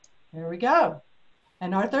Here we go.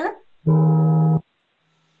 And Arthur,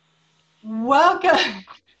 welcome,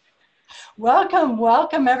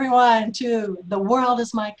 welcome everyone to the World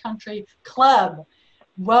is My Country Club.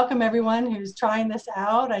 Welcome everyone who's trying this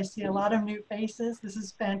out. I see a lot of new faces. This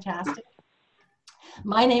is fantastic.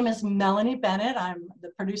 My name is Melanie Bennett. I'm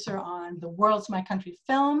the producer on the World's My Country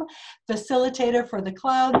film, facilitator for the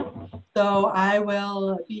club. So I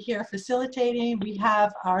will be here facilitating. We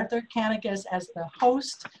have Arthur Kanigis as the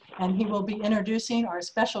host, and he will be introducing our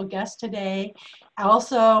special guest today.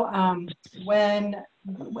 Also,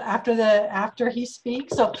 after he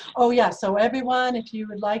speaks. So everyone, if you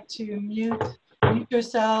would like to mute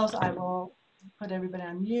yourselves, I will put everybody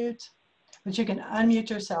on mute, but you can unmute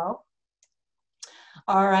yourself.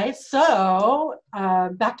 All right, so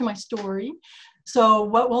back to my story. So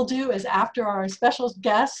what we'll do is after our special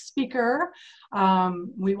guest speaker,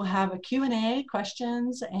 we will have a Q&A,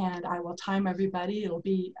 questions, and I will time everybody. It'll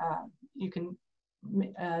be, you can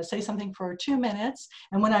say something for 2 minutes.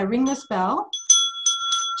 And when I ring this bell,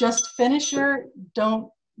 just finish your, don't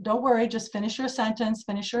worry, just finish your sentence,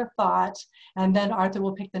 finish your thought, and then Arthur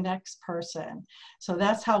will pick the next person. So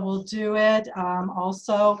that's how we'll do it.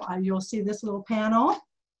 Also, you'll see this little panel.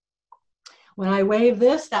 When I wave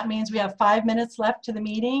this, that means we have 5 minutes left to the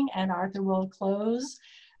meeting, and Arthur will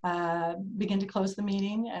begin to close the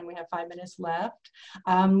meeting, and we have 5 minutes left.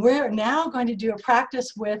 We're now going to do a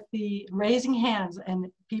practice with the raising hands,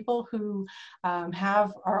 and people who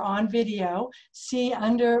are on video see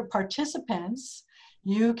under participants.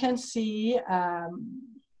 You can see,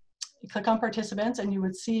 click on participants, and you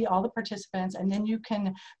would see all the participants, and then you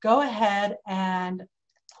can go ahead and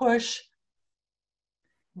push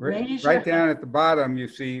right down at the bottom, you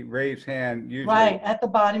see raise hand. Usually. Right, at the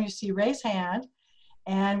bottom, you see raise hand.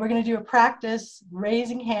 And we're going to do a practice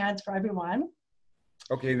raising hands for everyone.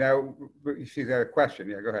 Okay, now she's got a question.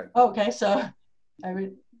 Yeah, go ahead. Okay, so,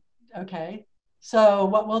 so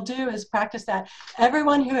what we'll do is practice that.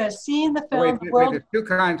 Everyone who has seen the film,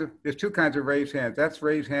 there's two kinds of raised hands. That's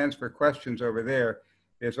raised hands for questions over there.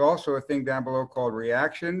 There's also a thing down below called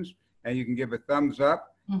reactions, and you can give a thumbs up.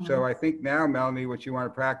 Mm-hmm. So I think now, Melanie, what you want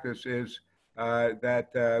to practice is ask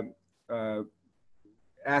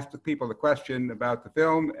the people the question about the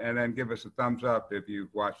film and then give us a thumbs up if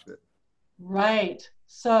you've watched it. Right.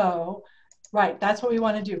 So, right, that's what we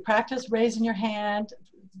want to do. Practice raising your hand.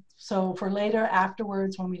 So for later,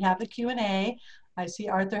 afterwards, when we have the Q&A, I see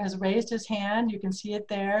Arthur has raised his hand. You can see it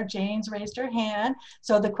there. Jane's raised her hand.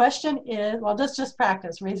 So the question is, well, let's just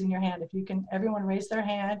practice raising your hand. If you can, everyone raise their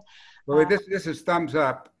hand. Well, this is thumbs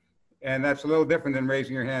up, and that's a little different than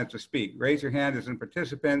raising your hand to speak. Raise your hand is in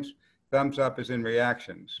participants. Thumbs up is in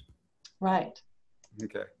reactions. Right.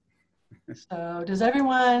 Okay. So does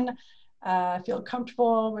everyone feel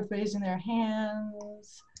comfortable with raising their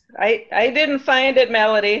hands? I didn't find it,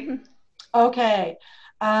 Melody. Okay.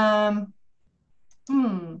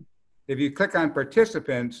 If you click on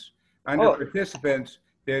participants, under participants,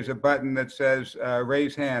 there's a button that says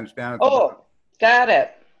raise hands down at the bottom. Got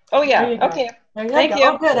it. Oh, yeah. Okay. Thank you.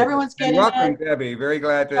 Oh, good. Everyone's getting welcome, it. Debbie. Very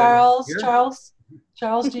glad to Charles,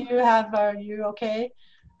 are you okay?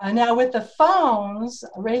 Now with the phones,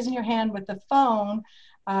 raising your hand with the phone,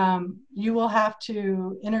 you will have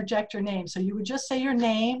to interject your name. So you would just say your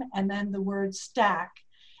name and then the word stack.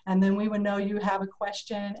 And then we would know you have a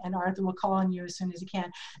question, and Arthur will call on you as soon as he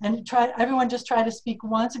can. And everyone just try to speak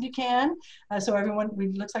once if you can. So everyone,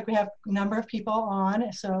 looks like we have a number of people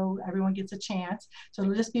on, so everyone gets a chance. So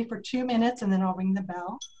it'll just be for 2 minutes, and then I'll ring the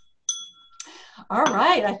bell. All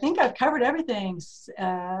right, I think I've covered everything.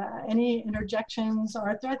 Any interjections,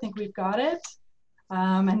 Arthur? I think we've got it.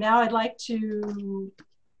 And now I'd like to,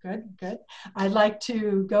 good. I'd like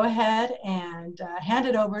to go ahead and hand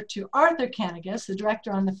it over to Arthur Kanigis, the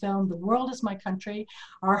director on the film The World is My Country,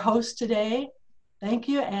 our host today. Thank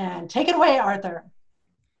you, and take it away, Arthur.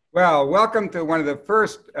 Well, welcome to one of the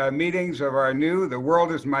first meetings of our new The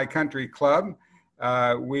World is My Country Club.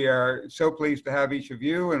 We are so pleased to have each of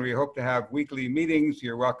you, and we hope to have weekly meetings.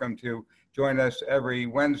 You're welcome to join us every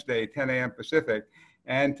Wednesday, 10 a.m. Pacific.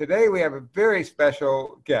 And today we have a very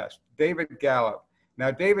special guest, David Gallup. Now,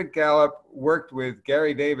 David Gallup worked with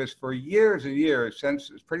Gary Davis for years and years,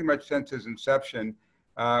 pretty much since his inception,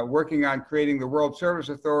 working on creating the World Service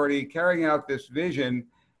Authority, carrying out this vision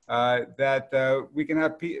that we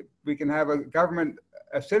can have a government,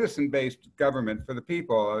 a citizen-based government for the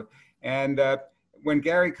people. And when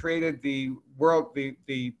Gary created the world,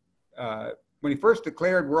 when he first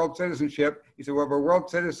declared world citizenship, he said, well, we're world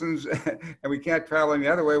citizens and we can't travel any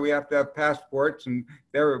other way. We have to have passports, and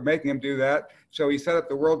they were making him do that. So he set up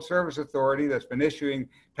the World Service Authority that's been issuing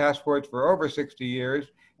passports for over 60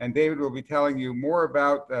 years. and David will be telling you more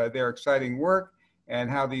about their exciting work and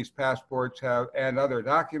how these passports have and other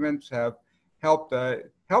documents have helped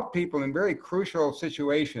people in very crucial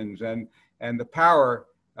situations, and the power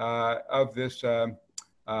of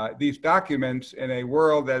these documents in a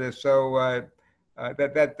world that is so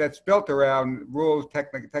that's built around rules,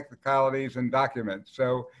 technicalities, and documents.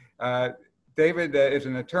 So David is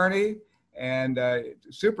an attorney and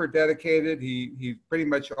super dedicated. He's pretty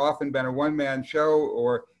much often been a one-man show,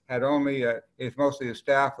 or had only it's mostly a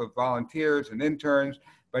staff of volunteers and interns,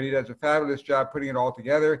 but he does a fabulous job putting it all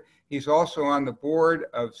together. He's also on the board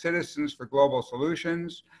of Citizens for Global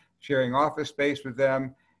Solutions, sharing office space with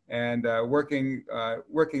them, and working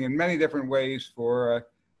in many different ways for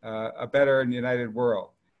a better and united world.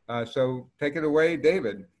 So take it away,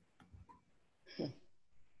 David.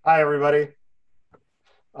 Hi, everybody.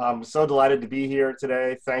 I'm so delighted to be here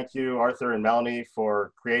today. Thank you, Arthur and Melanie,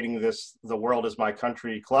 for creating this The World is My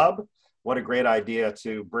Country Club. What a great idea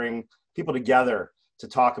to bring people together to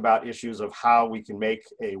talk about issues of how we can make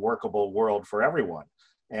a workable world for everyone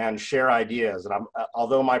and share ideas. And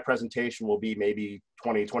although my presentation will be maybe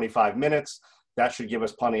 20, 25 minutes, that should give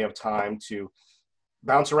us plenty of time to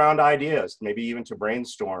bounce around ideas, maybe even to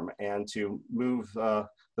brainstorm and to move the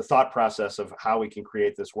thought process of how we can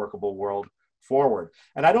create this workable world forward.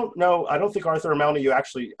 And I don't think Arthur or Melanie,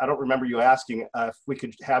 I don't remember you asking if we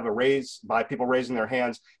could have a raise by people raising their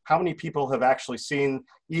hands. How many people have actually seen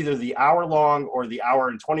either the hour-long or the hour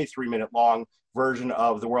and 23-minute-long version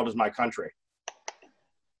of The World is My Country?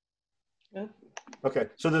 Yeah. Okay,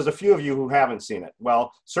 so there's a few of you who haven't seen it.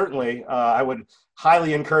 Well, certainly, I would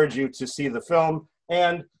highly encourage you to see the film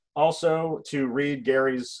and also to read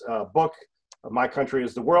Gary's book, My Country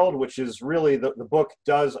is the World, which is really the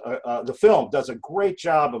film does a great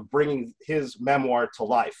job of bringing his memoir to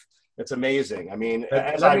life. It's amazing. I mean,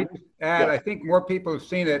 let me add, I think more people have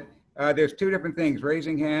seen it. There's two different things,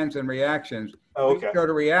 raising hands and reactions. Oh, okay. Please go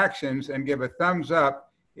to reactions and give a thumbs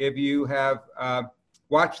up if you have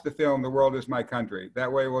watched the film, The World is My Country.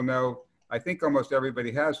 That way we'll know. I think almost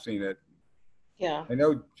everybody has seen it. Yeah. I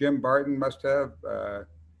know Jim Barton must have.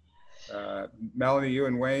 Melanie, you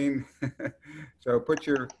and Wayne. So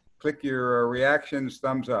click your reactions,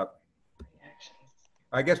 thumbs up.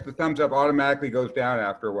 I guess the thumbs up automatically goes down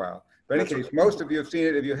after a while. But in any case, most of you have seen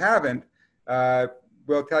it. If you haven't,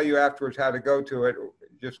 we'll tell you afterwards how to go to it.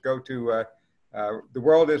 Just go to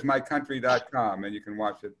theworldismycountry.com and you can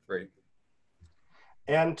watch it free.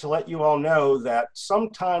 And to let you all know that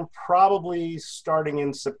sometime probably starting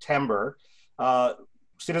in September,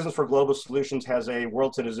 Citizens for Global Solutions has a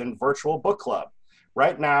World Citizen virtual book club.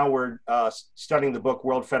 Right now, we're studying the book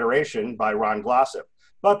World Federation by Ron Glossip.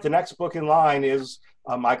 But the next book in line is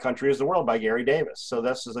My Country is the World by Gary Davis. So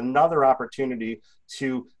this is another opportunity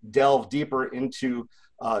to delve deeper into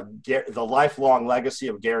the lifelong legacy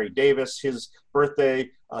of Gary Davis. His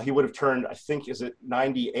birthday, he would have turned, I think, is it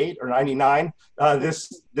 98 or 99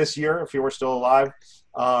 this year, if he were still alive,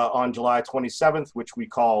 on July 27th, which we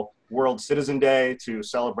call World Citizen Day, to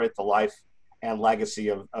celebrate the life and legacy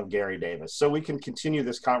of Gary Davis. So we can continue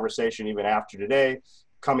this conversation even after today,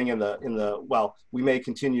 coming well, we may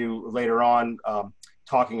continue later on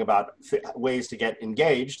talking about ways to get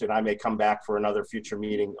engaged, and I may come back for another future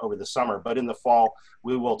meeting over the summer. But in the fall,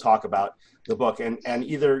 we will talk about the book. And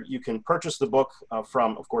either you can purchase the book of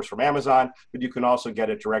course, from Amazon, but you can also get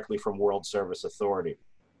it directly from World Service Authority.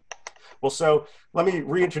 Well, so let me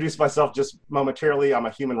reintroduce myself just momentarily. I'm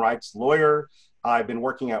a human rights lawyer. I've been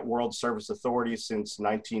working at World Service Authority since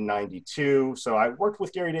 1992. So I worked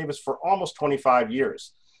with Gary Davis for almost 25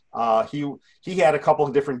 years. He had a couple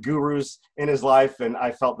of different gurus in his life, and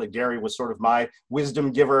I felt that Gary was sort of my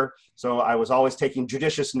wisdom giver. So I was always taking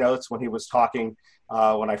judicious notes when he was talking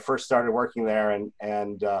when I first started working there,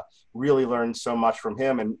 and really learned so much from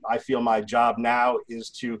him. And I feel my job now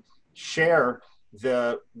is to share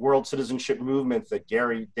the world citizenship movement that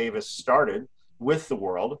Gary Davis started with the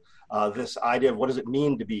world. This idea of what does it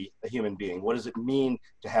mean to be a human being? What does it mean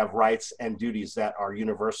to have rights and duties that are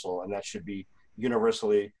universal and that should be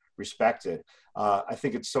universally respected? I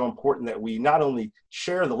think it's so important that we not only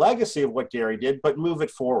share the legacy of what Gary did, but move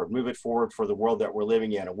it forward for the world that we're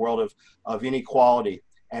living in, a world of inequality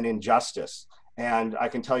and injustice. And I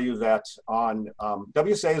can tell you that on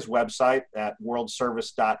WSA's website at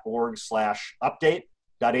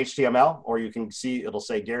worldservice.org/update.html, or you can see it'll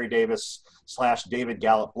say Gary Davis /David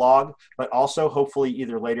Gallup blog, but also hopefully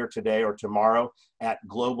either later today or tomorrow at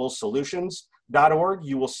globalsolutions.org,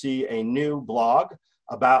 you will see a new blog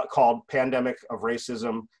called Pandemic of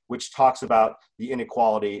Racism, which talks about the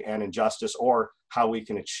inequality and injustice, or how we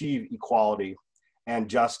can achieve equality and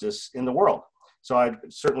justice in the world. So I'd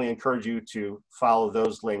certainly encourage you to follow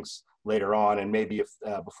those links later on, and maybe if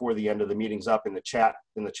before the end of the meeting's up in the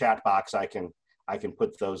chat box, I can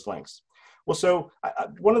put those links. Well, so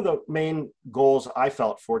one of the main goals I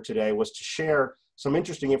felt for today was to share some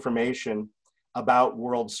interesting information about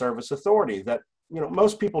World Service Authority that,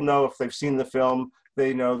 most people know. If they've seen the film,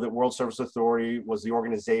 they know that World Service Authority was the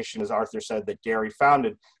organization, as Arthur said, that Gary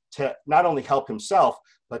founded to not only help himself,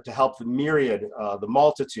 but to help the myriad, the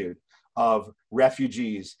multitude of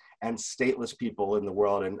refugees and stateless people in the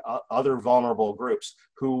world, and other vulnerable groups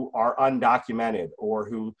who are undocumented or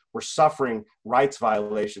who were suffering rights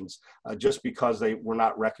violations just because they were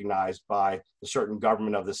not recognized by the certain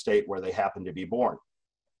government of the state where they happened to be born.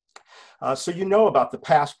 So you know about the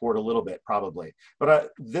passport a little bit, probably,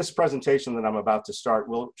 but this presentation that I'm about to start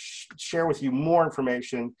will share with you more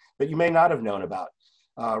information that you may not have known about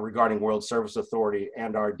regarding World Service Authority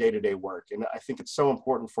and our day-to-day work. And I think it's so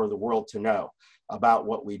important for the world to know about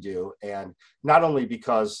what we do, and not only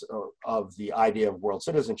because of the idea of world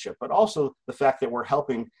citizenship, but also the fact that we're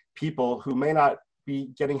helping people who may not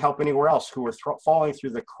be getting help anywhere else, who are falling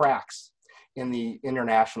through the cracks in the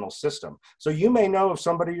international system. So you may know of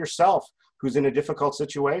somebody yourself who's in a difficult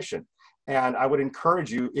situation. And I would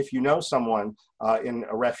encourage you, if you know someone in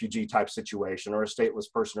a refugee type situation, or a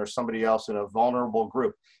stateless person, or somebody else in a vulnerable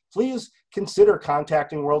group, please consider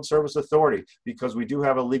contacting World Service Authority, because we do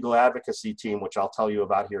have a legal advocacy team, which I'll tell you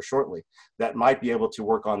about here shortly, that might be able to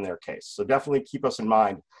work on their case. So definitely keep us in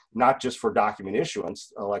mind, not just for document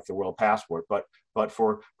issuance like the World Passport, but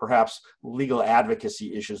for perhaps legal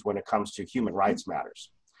advocacy issues when it comes to human rights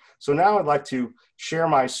matters. So now I'd like to share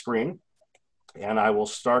my screen, and I will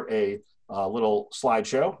start a little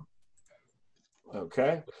slideshow.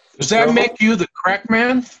 Okay. Does that make you the crack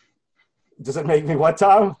man? Does it make me what,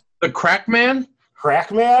 Tom? The crack man?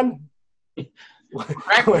 Crack man?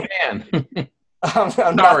 Crack man. I'm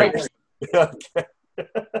Sorry. Okay.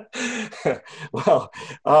 Well,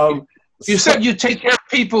 you said you take care of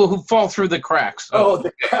people who fall through the cracks. Oh,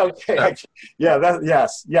 okay. Yeah,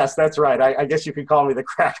 yes, that's right. I guess you could call me the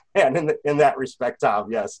crack man in that respect, Tom.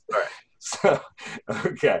 Yes. All right. So,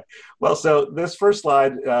 okay. Well, so this first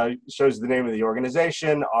slide shows the name of the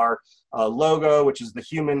organization, our logo, which is the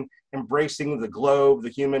human embracing the globe,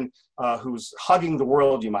 the human who's hugging the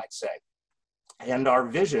world, you might say. And our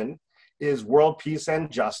vision is world peace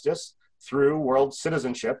and justice through world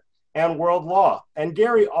citizenship and world law. And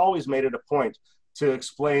Gary always made it a point to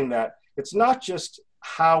explain that it's not just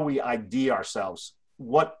how we ID ourselves,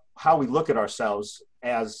 how we look at ourselves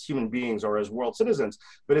as human beings or as world citizens,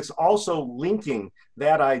 but it's also linking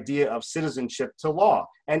that idea of citizenship to law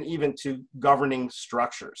and even to governing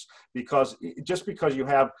structures. Because just because you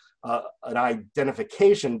have an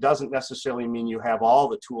identification doesn't necessarily mean you have all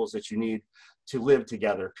the tools that you need to live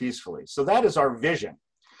together peacefully. So that is our vision.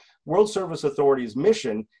 World Service Authority's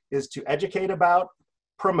mission is to educate about,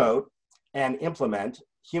 promote, and implement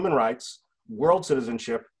human rights, world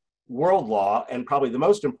citizenship, world law, and probably the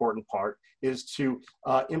most important part is to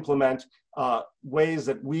implement ways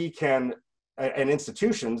that we can, and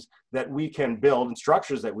institutions that we can build, and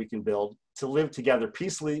structures that we can build to live together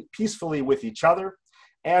peacefully with each other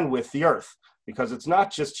and with the earth. Because it's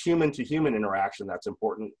not just human to human interaction that's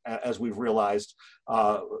important, as we've realized,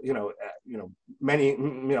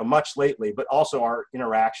 much lately, but also our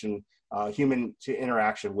interaction, human to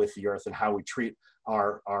interaction with the earth, and how we treat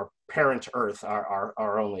our parent earth,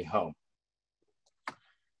 our only home.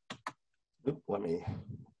 Let me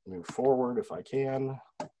move forward if I can.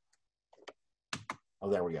 Oh,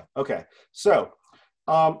 there we go. Okay, so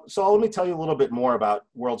let me tell you a little bit more about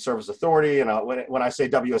World Service Authority. And when I say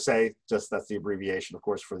WSA, that's the abbreviation, of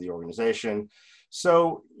course, for the organization.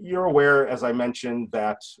 So you're aware, as I mentioned,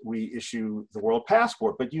 that we issue the World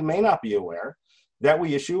Passport, but you may not be aware that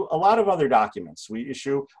we issue a lot of other documents. We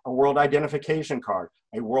issue a World Identification Card,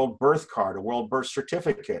 a World Birth Card, a World Birth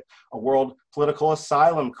Certificate, a World Political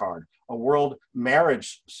Asylum Card, a World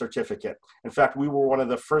Marriage Certificate. In fact, we were one of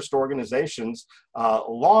the first organizations a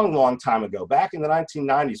long time ago, back in the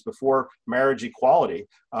 1990s, before marriage equality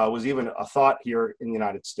was even a thought here in the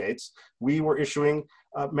United States. We were issuing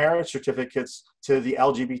marriage certificates to the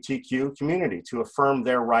LGBTQ community to affirm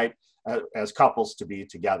their right as couples to be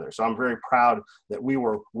together. So I'm very proud that we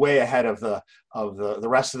were way ahead of the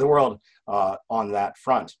rest of the world on that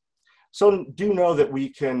front. So do know that we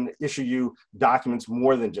can issue you documents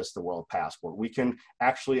more than just the World Passport. We can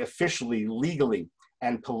actually officially, legally,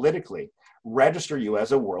 and politically register you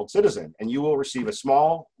as a world citizen, and you will receive a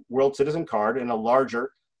small world citizen card and a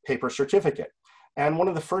larger paper certificate. And one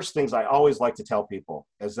of the first things I always like to tell people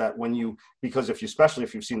is that because especially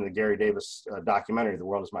if you've seen the Gary Davis documentary, The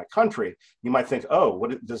World is My Country, you might think, oh,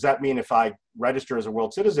 what does that mean if I register as a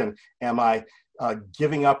world citizen? Am I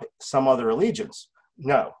giving up some other allegiance?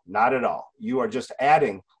 No, not at all. You are just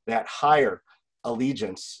adding that higher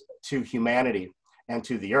allegiance to humanity and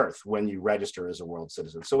to the earth when you register as a world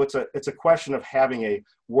citizen. So it's a question of having a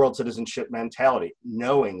world citizenship mentality,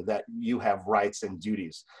 knowing that you have rights and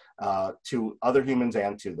duties to other humans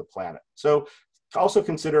and to the planet. So also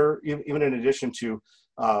consider, even in addition to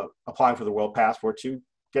applying for the World Passport, to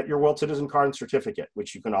get your World Citizen Card and Certificate,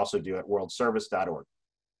 which you can also do at worldservice.org.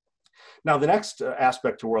 Now, the next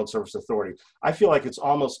aspect to World Service Authority, I feel like it's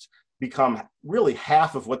almost become really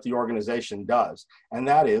half of what the organization does, and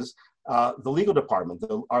that is the legal department,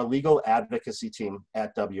 our legal advocacy team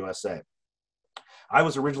at WSA. I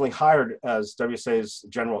was originally hired as WSA's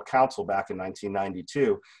general counsel back in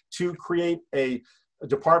 1992 to create a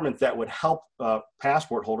department that would help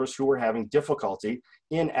passport holders who were having difficulty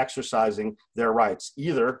in exercising their rights,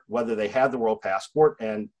 either whether they had the world passport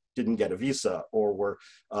and didn't get a visa, or were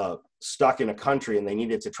stuck in a country and they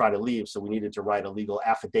needed to try to leave. So we needed to write a legal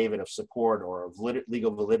affidavit of support, or a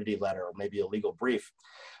legal validity letter, or maybe a legal brief.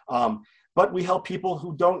 But we help people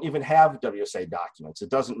who don't even have WSA documents. It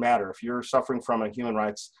doesn't matter if you're suffering from a human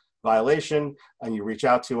rights violation and you reach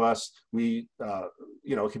out to us. We,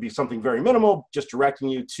 it could be something very minimal, just directing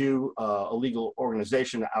you to a legal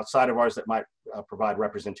organization outside of ours that might provide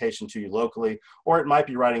representation to you locally, or it might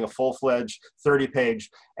be writing a full-fledged 30-page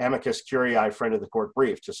amicus curiae friend of the court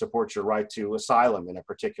brief to support your right to asylum in a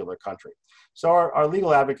particular country. So our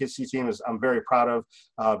legal advocacy team I'm very proud of,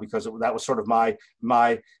 because that was sort of my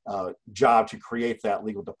job to create that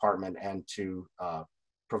legal department and to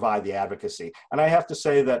provide the advocacy. And I have to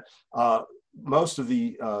say that most of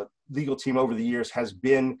the legal team over the years has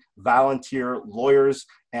been volunteer lawyers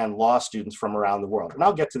and law students from around the world. And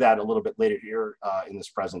I'll get to that a little bit later here in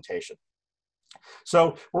this presentation.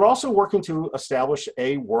 So we're also working to establish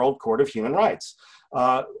a World Court of Human Rights,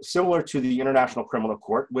 similar to the International Criminal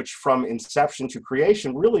Court, which from inception to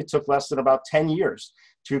creation really took less than about 10 years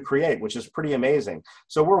to create, which is pretty amazing.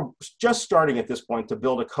 So we're just starting at this point to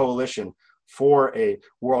build a coalition for a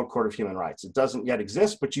World Court of Human Rights. It doesn't yet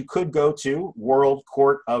exist, but you could go to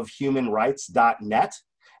worldcourtofhumanrights.net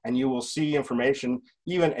and you will see information,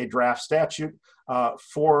 even a draft statute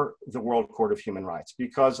for the World Court of Human Rights.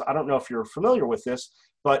 Because I don't know if you're familiar with this,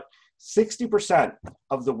 but 60%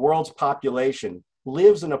 of the world's population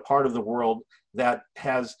lives in a part of the world that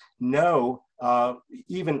has no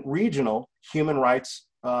even regional human rights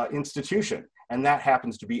institution. And that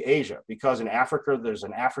happens to be Asia, because in Africa, there's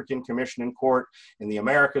an African Commission in Court. In the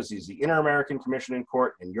Americas, there's the Inter-American Commission in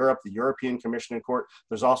Court. In Europe, the European Commission in Court.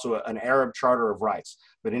 There's also an Arab Charter of Rights.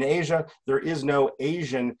 But in Asia, there is no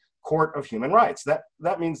Asian Court of Human Rights.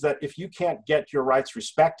 That means that if you can't get your rights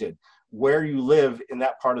respected where you live in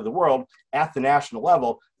that part of the world at the national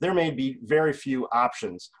level, there may be very few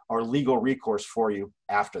options or legal recourse for you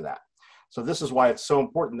after that. So this is why it's so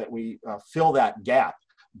important that we fill that gap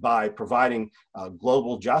by providing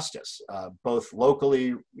global justice, both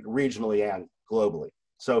locally, regionally, and globally.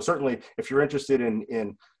 So certainly, if you're interested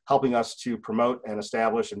in helping us to promote and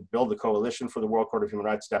establish and build the coalition for the World Court of Human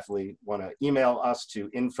Rights, definitely want to email us to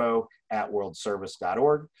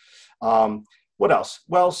info@worldservice.org. What else?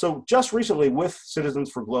 Well, so just recently with Citizens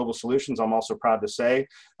for Global Solutions, I'm also proud to say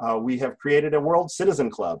we have created a World Citizen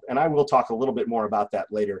Club. And I will talk a little bit more about that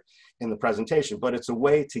later in the presentation, but it's a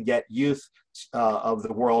way to get youth of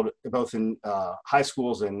the world, both in high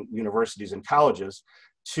schools and universities and colleges,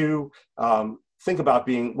 to think about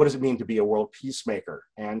what does it mean to be a world peacemaker,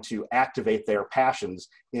 and to activate their passions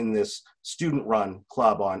in this student-run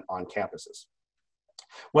club on campuses.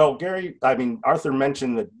 Well, Arthur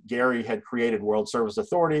mentioned that Gary had created World Service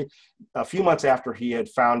Authority a few months after he had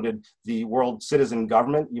founded the World Citizen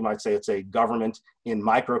Government. You might say it's a government in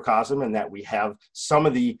microcosm, and that we have some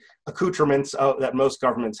of the accoutrements that most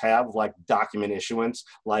governments have, like document issuance,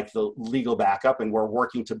 like the legal backup, and we're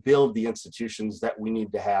working to build the institutions that we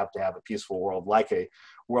need to have a peaceful world, like a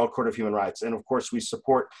World Court of Human Rights. And of course, we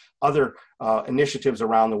support other initiatives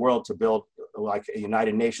around the world to build like a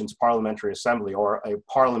United Nations Parliamentary Assembly, or a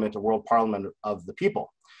World Parliament of the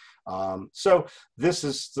People. So this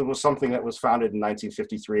was something that was founded in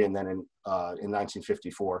 1953, and then in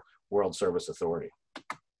 1954, World Service Authority.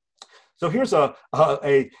 So here's an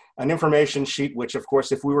information sheet, which of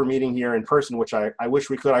course, if we were meeting here in person, which I wish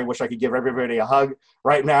we could, I wish I could give everybody a hug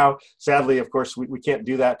right now. Sadly, of course, we can't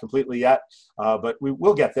do that completely yet, but we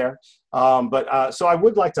will get there. So I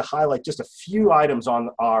would like to highlight just a few items on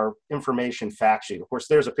our information fact sheet. Of course,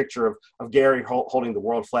 there's a picture of Gary holding the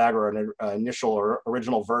world flag, or an initial or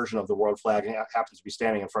original version of the world flag, and happens to be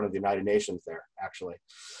standing in front of the United Nations there, actually.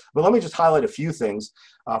 But let me just highlight a few things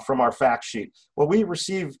from our fact sheet. Well, we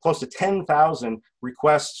received close to 10,000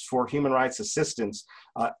 requests for human rights assistance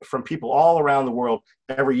from people all around the world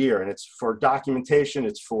every year, and it's for documentation,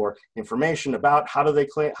 it's for information about how do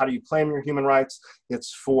you claim your human rights,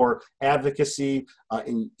 it's for advocacy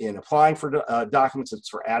in applying for documents, it's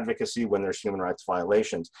for advocacy when there's human rights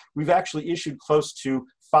violations. We've actually issued close to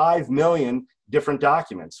 5 million different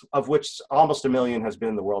documents, of which almost 1 million has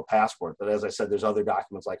been the World Passport. But as I said, there's other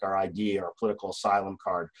documents like our ID, our political asylum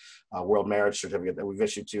card, World Marriage Certificate that we've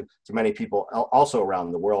issued to many people also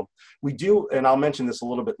around the world. We do, and I'll mention this a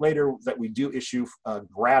little bit later, that we do issue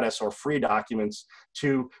gratis or free documents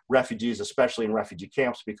to refugees, especially in refugee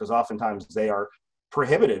camps, because oftentimes they are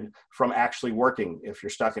prohibited from actually working if you're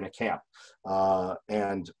stuck in a camp.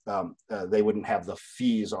 They wouldn't have the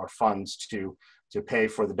fees or funds to pay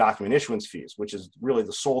for the document issuance fees, which is really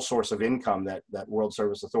the sole source of income that World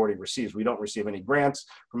Service Authority receives. We don't receive any grants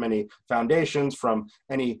from any foundations, from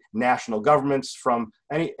any national governments, from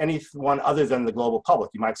anyone other than the global public.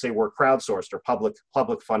 You might say we're crowdsourced or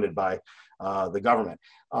public funded by the government.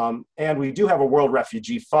 And we do have a World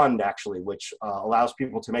Refugee Fund, actually, which allows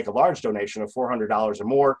people to make a large donation of $400 or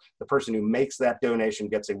more. The person who makes that donation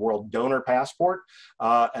gets a World Donor Passport,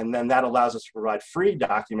 and then that allows us to provide free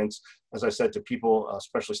documents, as I said, to people,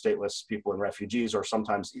 especially stateless people and refugees, or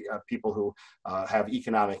sometimes people who have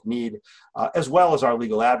economic need, as well as our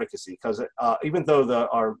legal advocacy. Because even though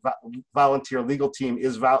our volunteer legal team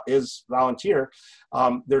is volunteer,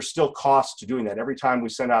 there's still costs to doing that. Every time we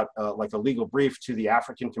send out like a legal brief to the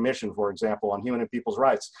African Commission, for example, on human and people's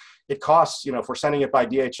rights, it costs, if we're sending it by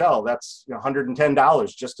DHL, that's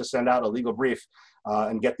 $110 just to send out a legal brief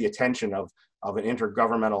and get the attention of an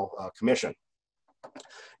intergovernmental commission.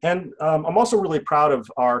 And I'm also really proud of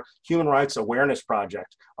our Human Rights Awareness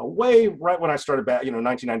Project. Right when I started back,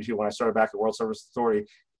 1992, when I started back at World Service Authority,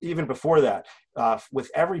 even before that, with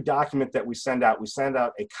every document that we send out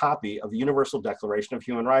a copy of the Universal Declaration of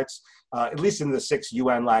Human Rights, at least in the 6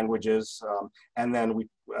 UN languages, and then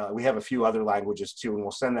we have a few other languages too, and we'll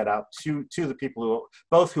send that out to the people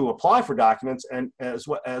who apply for documents, and as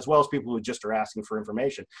well as people who just are asking for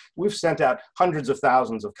information. We've sent out hundreds of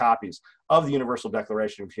thousands of copies of the Universal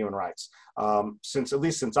Declaration of Human Rights since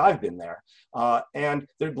I've been there. And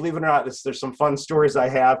believe it or not, there's some fun stories I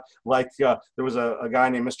have. Like there was a guy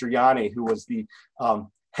named Mr. Yanni who was the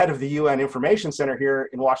head of the UN Information Center here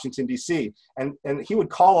in Washington, D.C. And he would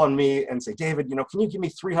call on me and say, David, can you give me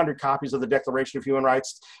 300 copies of the Declaration of Human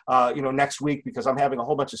Rights, next week, because I'm having a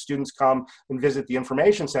whole bunch of students come and visit the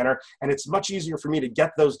Information Center. And it's much easier for me to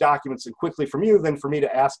get those documents quickly from you than for me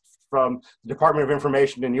to ask from the Department of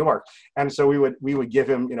Information in New York. And so we would give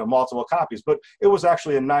him, multiple copies. But it was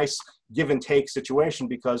actually a nice give and take situation,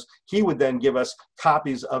 because he would then give us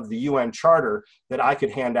copies of the UN Charter that I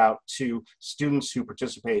could hand out to students who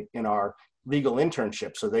participate in our legal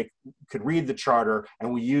internship, so they could read the Charter,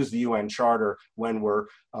 and we use the UN Charter when we're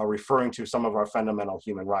referring to some of our fundamental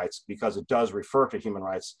human rights, because it does refer to human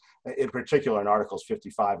rights, in particular in Articles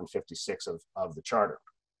 55 and 56 of the Charter.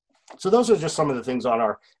 So those are just some of the things on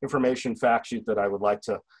our information fact sheet that I would like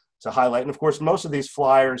to highlight. And of course, most of these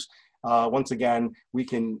flyers, once again, we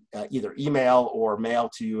can either email or mail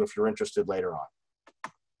to you if you're interested later on.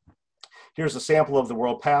 Here's a sample of the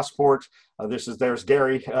World Passport. There's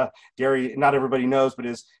Gary. Gary, not everybody knows, but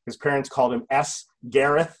his parents called him S.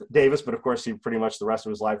 Gareth Davis, but of course he pretty much the rest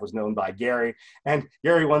of his life was known by Gary. And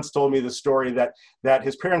Gary once told me the story that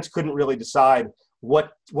his parents couldn't really decide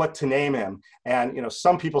what to name him. And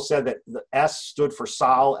some people said that the S stood for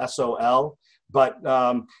Sol, S-O-L. But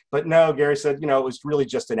no, Gary said, it was really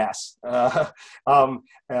just an S. That's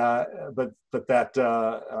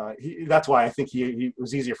why I think it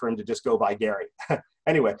was easier for him to just go by Gary.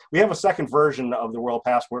 Anyway, we have a second version of the World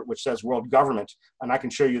Passport, which says World Government, and I can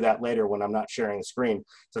show you that later when I'm not sharing the screen. It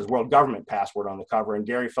says World Government Passport on the cover, and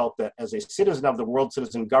Gary felt that as a citizen of the World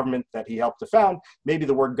Citizen Government that he helped to found, maybe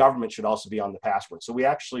the word government should also be on the passport. So we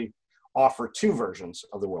actually offer 2 versions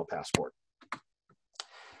of the World Passport.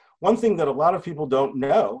 One thing that a lot of people don't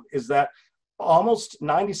know is that almost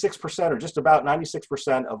 96%, or just about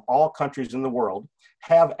 96% of all countries in the world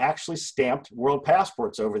have actually stamped world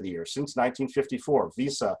passports over the years, since 1954,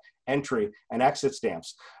 visa, entry, and exit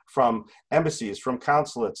stamps from embassies, from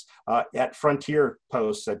consulates, at frontier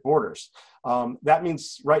posts, at borders. That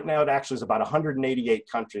means right now it actually is about 188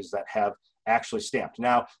 countries that have actually stamped.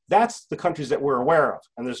 Now, that's the countries that we're aware of.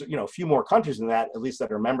 And there's, a few more countries than that, at least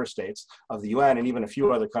that are member states of the UN, and even a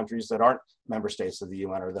few other countries that aren't member states of the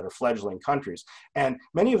UN or that are fledgling countries. And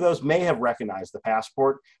many of those may have recognized the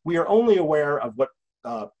passport. We are only aware of what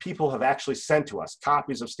people have actually sent to us,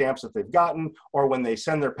 copies of stamps that they've gotten, or when they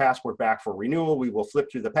send their passport back for renewal, we will flip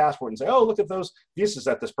through the passport and say, oh, look at those visas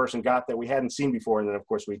that this person got that we hadn't seen before. And then, of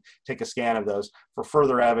course, we take a scan of those for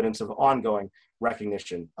further evidence of ongoing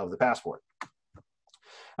recognition of the passport.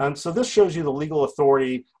 And so this shows you the legal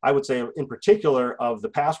authority, I would say, in particular of the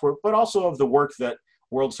passport, but also of the work that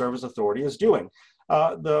World Service Authority is doing.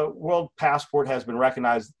 The World Passport has been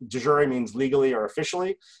recognized, de jure means legally or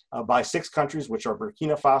officially, by 6 countries, which are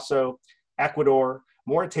Burkina Faso, Ecuador,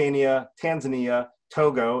 Mauritania, Tanzania,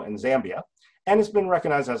 Togo, and Zambia. And it's been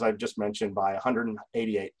recognized, as I've just mentioned, by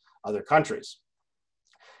 188 other countries.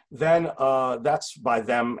 Then that's by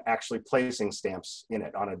them actually placing stamps in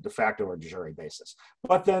it on a de facto or de jure basis.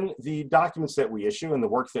 But then the documents that we issue and the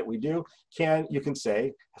work that we do you can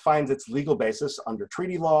say, finds its legal basis under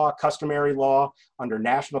treaty law, customary law, under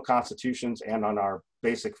national constitutions, and on our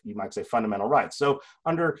basic, you might say, fundamental rights. So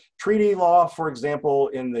under treaty law, for example,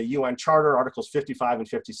 in the UN Charter, Articles 55 and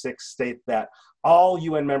 56 state that all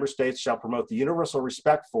UN member states shall promote the universal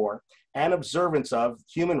respect for and observance of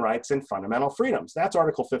human rights and fundamental freedoms. That's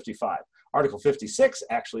Article 55. Article 56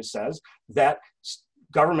 actually says that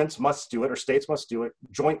governments must do it, or states must do it,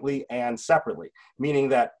 jointly and separately, meaning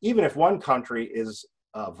that even if one country is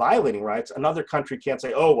violating rights, another country can't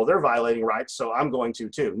say, oh, well, they're violating rights, so I'm going to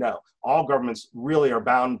too. No, all governments really are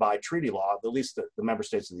bound by treaty law, at least the member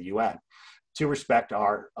states of the UN, to respect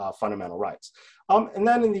our fundamental rights. And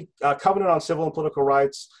then in the Covenant on Civil and Political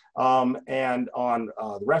Rights, and on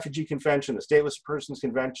the Refugee Convention, the Stateless Persons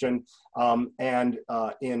Convention, and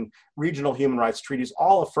in regional human rights treaties,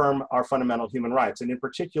 all affirm our fundamental human rights. And in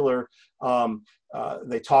particular,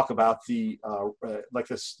 they talk about the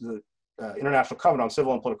International Covenant on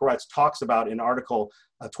Civil and Political Rights talks about in Article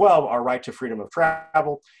 12 our right to freedom of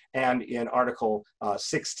travel, and in Article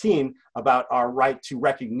 16 about our right to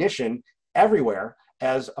recognition everywhere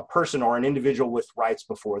as a person or an individual with rights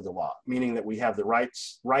before the law, meaning that we have the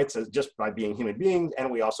rights as just by being human beings, and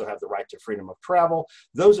we also have the right to freedom of travel.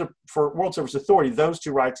 Those are, for World Service Authority, those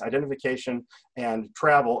 2 rights, identification and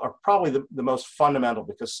travel, are probably the most fundamental,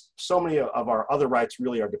 because so many of our other rights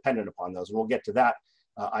really are dependent upon those. And we'll get to that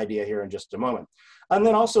idea here in just a moment. And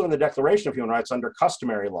then also in the Declaration of Human Rights under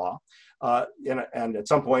customary law, and at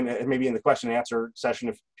some point, maybe in the question and answer session,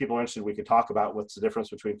 if people are interested, we could talk about what's the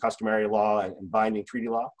difference between customary law and binding treaty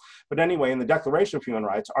law. But anyway, in the Declaration of Human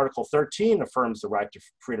Rights, Article 13 affirms the right to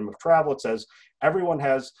freedom of travel. It says, everyone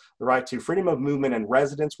has the right to freedom of movement and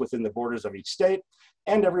residence within the borders of each state,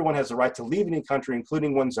 and everyone has the right to leave any country,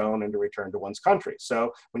 including one's own, and to return to one's country.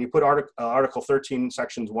 So when you put Article 13,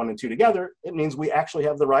 Sections 1 and 2 together, it means we actually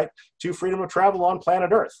have the right to freedom of travel on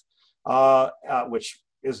planet Earth, which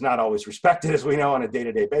is not always respected, as we know, on a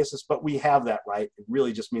day-to-day basis, but we have that right. It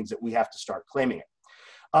really just means that we have to start claiming it.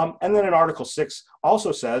 And then in Article 6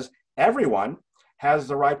 also says, everyone has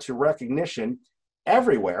the right to recognition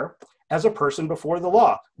everywhere as a person before the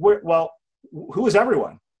law. Well, who is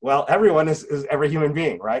everyone? Well, everyone is every human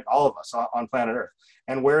being, right? All of us on planet Earth.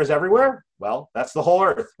 And where is everywhere? Well, that's the whole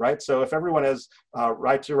Earth, right? So if everyone has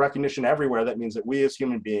right to recognition everywhere, that means that we as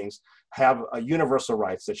human beings have universal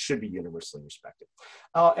rights that should be universally respected.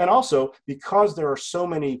 And also, because there are so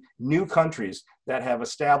many new countries that have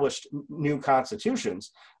established new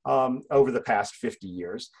constitutions over the past 50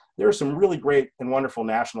 years, there are some really great and wonderful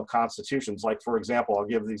national constitutions. Like, for example, I'll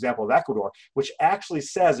give the example of Ecuador, which actually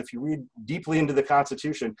says, if you read deeply into the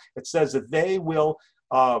constitution, it says that they will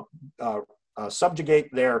subjugate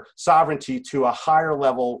their sovereignty to a higher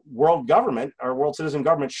level world government or world citizen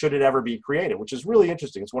government should it ever be created, which is really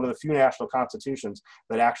interesting. It's one of the few national constitutions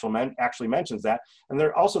that actually mentions that. And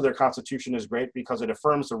their constitution is great because it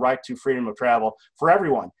affirms the right to freedom of travel for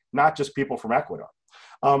everyone, not just people from Ecuador.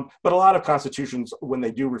 But a lot of constitutions, when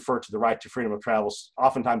they do refer to the right to freedom of travel,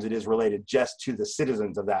 oftentimes it is related just to the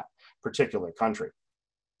citizens of that particular country.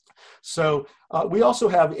 So we also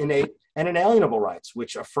have innate and inalienable rights,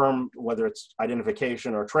 which affirm whether it's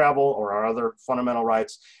identification or travel or our other fundamental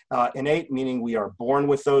rights. Innate, meaning we are born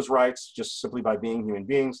with those rights just simply by being human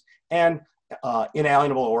beings, and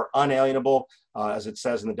inalienable or unalienable, as it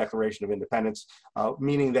says in the Declaration of Independence,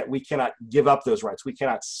 meaning that we cannot give up those rights. We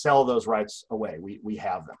cannot sell those rights away. We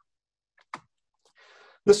have them.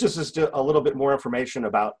 This just is a little bit more information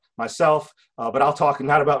about myself, but I'll talk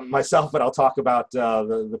not about myself, but I'll talk about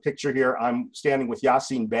the picture here. I'm standing with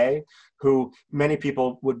Yasin Bey, who many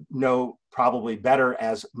people would know probably better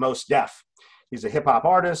as Mos Def. He's a hip hop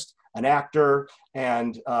artist, an actor.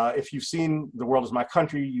 And if you've seen The World Is My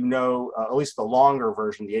Country, you know, at least the longer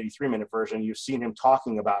version, the 83-minute version, you've seen him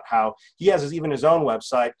talking about how he has even his own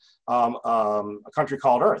website, A Country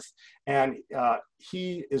Called Earth. And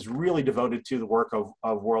he is really devoted to the work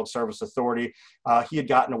of World Service Authority. He had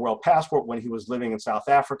gotten a world passport when he was living in South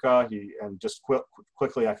Africa. And just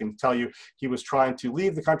quickly, I can tell you, he was trying to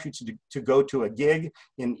leave the country to go to a gig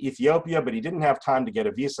in Ethiopia, but he didn't have time to get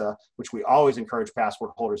a visa, which we always encourage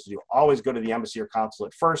passport holders to do. Always go to the embassy or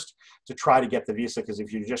consulate first to try to get the visa, because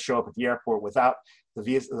if you just show up at the airport without the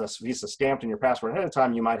visa stamped in your passport ahead of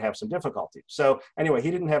time, you might have some difficulty. So anyway, he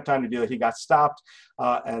didn't have time to do it. He got stopped,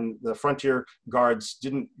 and the frontier guards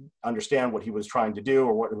didn't understand what he was trying to do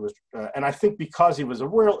or what it was. And I think because he was a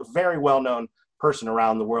very well-known person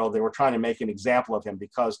around the world, they were trying to make an example of him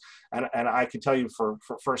because, and I can tell you for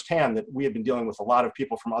firsthand that we have been dealing with a lot of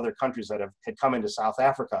people from other countries that had come into South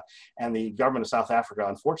Africa, and the government of South Africa,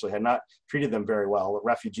 unfortunately, had not treated them very well,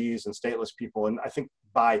 refugees and stateless people. And I think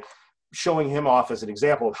by showing him off as an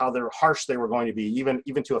example of how harsh they were going to be,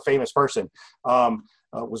 even to a famous person,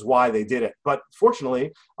 was why they did it. But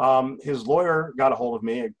fortunately, his lawyer got a hold of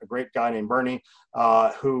me, a great guy named Bernie,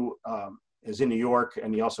 who is in New York,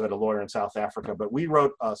 and he also had a lawyer in South Africa. But we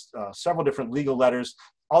wrote several different legal letters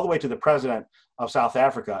all the way to the president of South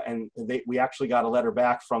Africa. And we actually got a letter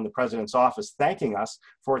back from the president's office thanking us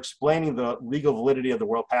for explaining the legal validity of the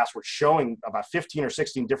World Passport, showing about 15 or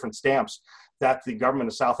 16 different stamps that the government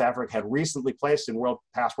of South Africa had recently placed in World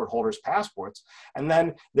Passport holders' passports. And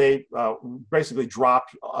then they basically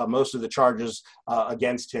dropped most of the charges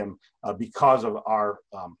against him because of our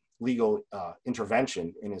legal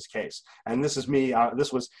intervention in his case. And this is me,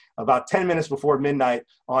 this was about 10 minutes before midnight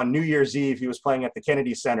on New Year's Eve. He was playing at the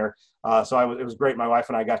Kennedy Center. So it was great. My wife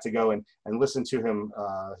and I got to go and listen to him,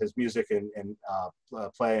 his music and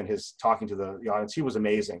play, and his talking to the audience. He was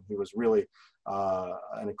amazing. He was really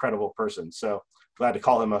an incredible person. So glad to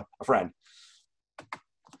call him a friend.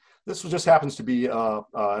 This just happens to be an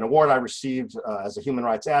award I received as a human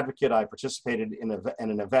rights advocate. I participated in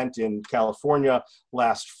an event in California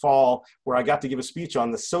last fall where I got to give a speech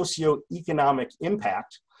on the socioeconomic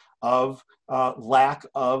impact of lack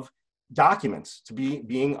of documents,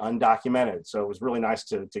 being undocumented. So it was really nice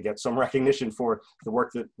to get some recognition for the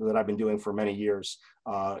work that I've been doing for many years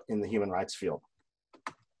in the human rights field.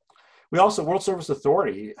 We also, World Service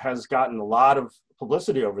Authority has gotten a lot of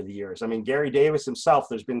publicity over the years. I mean, Gary Davis himself,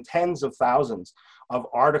 there's been tens of thousands of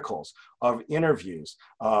articles, of interviews,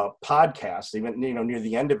 podcasts, even near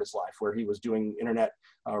the end of his life where he was doing internet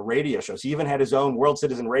radio shows. He even had his own World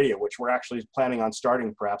Citizen Radio, which we're actually planning on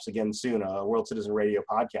starting perhaps again soon, a World Citizen Radio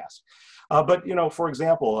podcast. But, for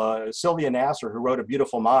example, Sylvia Nasser, who wrote A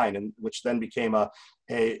Beautiful Mind, and which then became a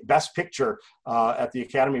Best Picture at the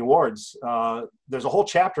Academy Awards, there's a whole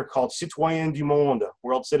chapter called Citoyen du Monde,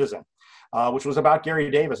 World Citizen, which was about Gary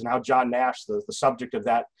Davis and how John Nash, the subject of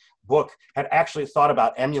that book, had actually thought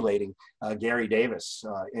about emulating Gary Davis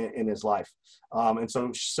in his life. And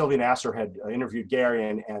so Sylvia Nasser had interviewed Gary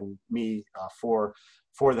and me for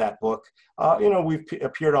that book. We've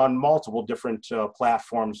appeared on multiple different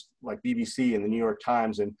platforms like BBC and the New York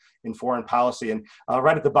Times and in Foreign Policy. And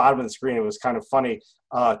right at the bottom of the screen, it was kind of funny.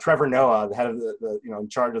 Trevor Noah, the head of the in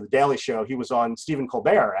charge of the Daily Show, he was on Stephen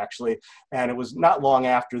Colbert actually, and it was not long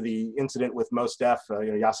after the incident with Mos Def,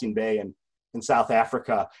 Yassine Bey in South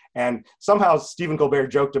Africa, and somehow Stephen Colbert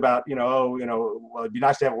joked about, well, it'd be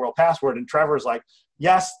nice to have a world passport, and Trevor's like,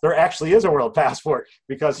 yes, there actually is a world passport,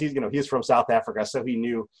 because he's from South Africa, so he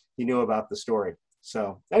knew about the story.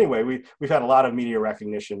 So anyway, we've had a lot of media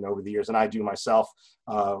recognition over the years, and I do myself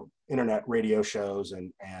internet radio shows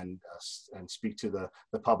and speak to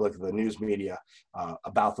the public, the news media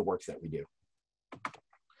about the work that we do.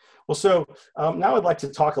 Well, so now I'd like to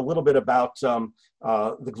talk a little bit about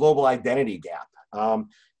the global identity gap.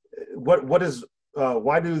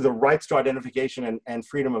 Why do the rights to identification and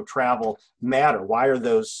freedom of travel matter? Why are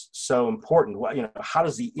those so important? How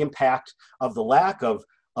does the impact of the lack of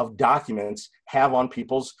documents have on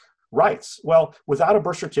people's rights? Well, without a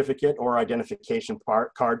birth certificate or identification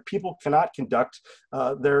card, people cannot conduct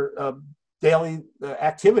their daily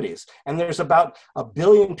activities. And there's about 1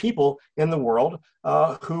 billion people in the world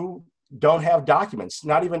who don't have documents,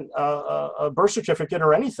 not even a birth certificate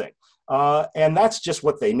or anything. And that's just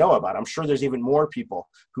what they know about. I'm sure there's even more people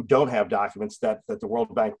who don't have documents that the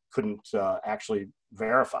World Bank couldn't actually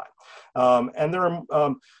verify. And there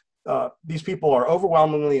are these people are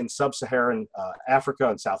overwhelmingly in sub-Saharan Africa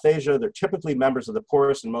and South Asia. They're typically members of the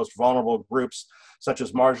poorest and most vulnerable groups, such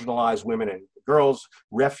as marginalized women and girls,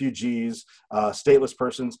 refugees, stateless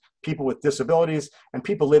persons, people with disabilities, and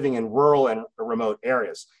people living in rural and remote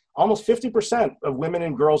areas. Almost 50% of women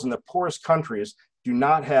and girls in the poorest countries do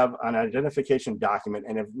not have an identification document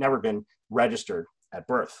and have never been registered at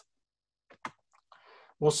birth.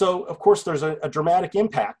 Well, so of course there's a dramatic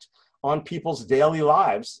impact on people's daily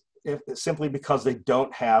lives simply because they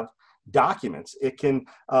don't have documents. It can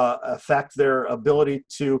affect their ability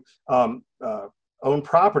to own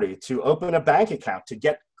property, to open a bank account, to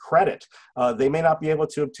get credit. They may not be able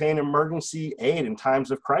to obtain emergency aid in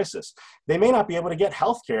times of crisis. They may not be able to get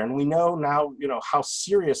health care. And we know now, how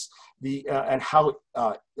serious and how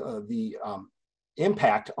the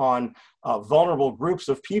impact on vulnerable groups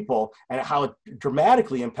of people, and how it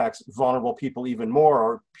dramatically impacts vulnerable people even more,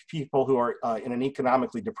 or people who are in an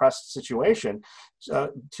economically depressed situation,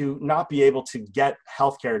 to not be able to get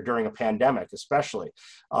healthcare during a pandemic, especially.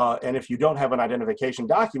 And if you don't have an identification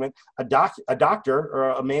document, a doctor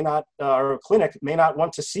or or a clinic may not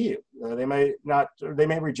want to see you. They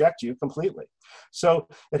may reject you completely. So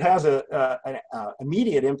it has an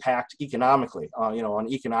immediate impact economically, on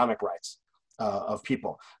economic rights of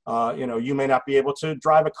people. You may not be able to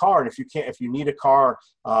drive a car, and if you need a car,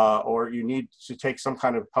 or you need to take some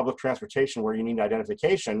kind of public transportation where you need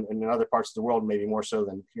identification, and in other parts of the world, maybe more so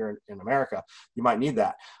than here in America, you might need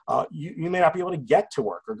that. You may not be able to get to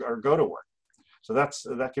work or go to work. So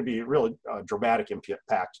that could be a really dramatic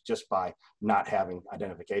impact just by not having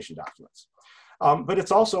identification documents. But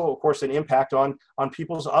it's also, of course, an impact on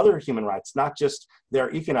people's other human rights, not just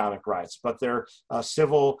their economic rights, but their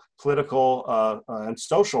civil, political, and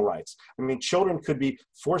social rights. I mean, children could be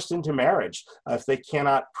forced into marriage if they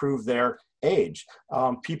cannot prove their age.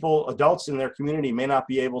 Adults in their community may not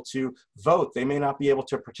be able to vote. They may not be able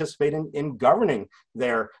to participate in governing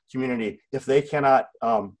their community if they cannot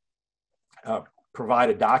provide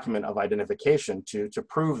a document of identification to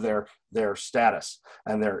prove their status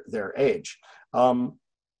and their age.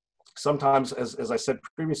 Sometimes, as I said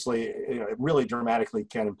previously, it really dramatically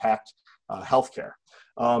can impact healthcare.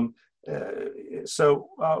 So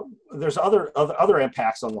there's other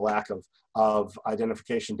impacts on the lack of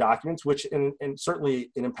identification documents, which and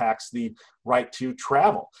certainly it impacts the right to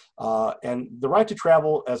travel. And the right to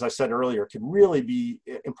travel, as I said earlier, can really be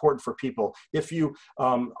important for people if you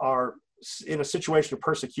are in a situation of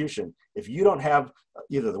persecution. If you don't have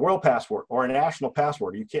either the world passport or a national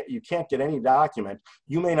passport, you can't get any document.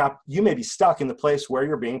 You may be stuck in the place where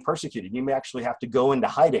you're being persecuted. You may actually have to go into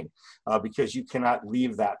hiding because you cannot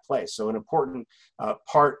leave that place. So an important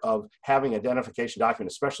part of having identification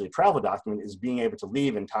document, especially a travel document, is being able to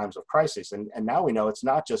leave in times of crisis. And now we know it's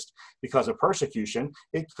not just because of persecution.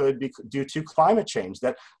 It could be due to climate change,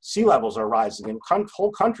 that sea levels are rising and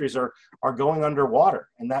whole countries are going underwater.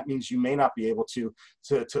 And that means you may not be able to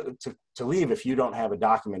leave if you don't have a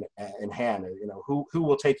document in hand. Who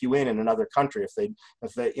will take you in another country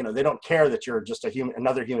if they don't care that you're just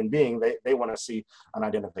another human being. They want to see an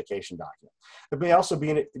identification document. It may also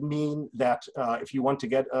mean that if you want to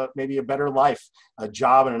get maybe a better life, a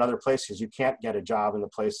job in another place, because you can't get a job in the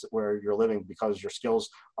place where you're living because your skills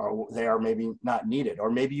are maybe not needed,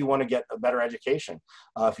 or maybe you want to get a better education.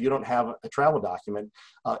 If you don't have a travel document,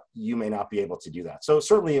 you may not be able to do that. So it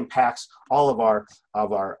certainly impacts all of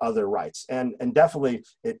our other rights, and definitely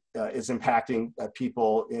it is impacting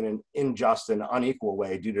people in an unjust and unequal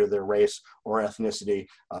way due to their race or ethnicity,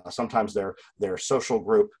 sometimes their social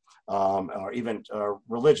group, or even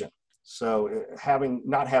religion. So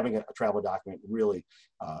not having a travel document really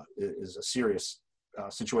is a serious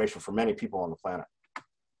situation for many people on the planet.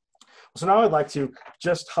 So now I'd like to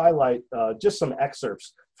just highlight just some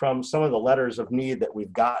excerpts from some of the letters of need that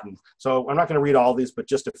we've gotten. So I'm not going to read all these, but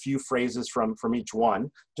just a few phrases from each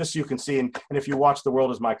one, just so you can see. And if you watch The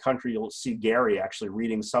World is My Country, you'll see Gary actually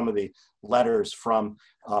reading some of the letters from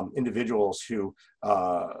individuals who've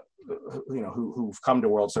come to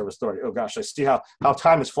World Service Authority. Oh gosh, I see how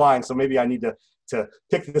time is flying, so maybe I need to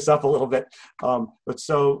pick this up a little bit. But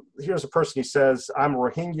so here's a person, he says, I'm a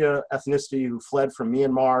Rohingya ethnicity who fled from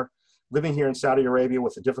Myanmar, living here in Saudi Arabia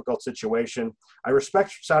with a difficult situation. I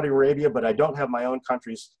respect Saudi Arabia, but I don't have my own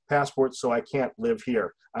country's passport, so I can't live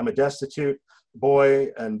here. I'm a destitute boy,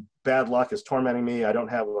 and bad luck is tormenting me. I don't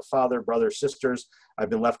have a father, brother, sisters. I've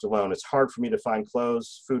been left alone. It's hard for me to find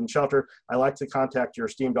clothes, food, and shelter. I like to contact your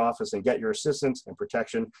esteemed office and get your assistance and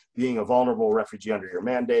protection, being a vulnerable refugee under your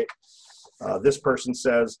mandate. This person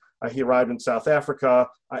says he arrived in South Africa.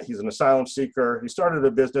 He's an asylum seeker. He started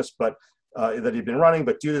a business, but that he'd been running,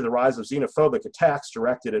 but due to the rise of xenophobic attacks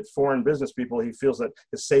directed at foreign business people, he feels that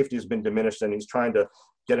his safety has been diminished, and he's trying to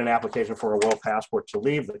get an application for a world passport to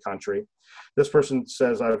leave the country. This person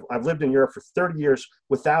says, I've lived in Europe for 30 years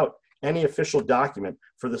without any official document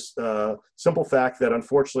for this simple fact that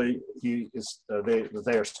unfortunately they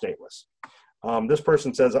are stateless. This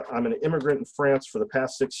person says, I'm an immigrant in France for the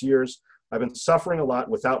past 6 years. I've been suffering a lot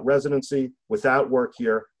without residency, without work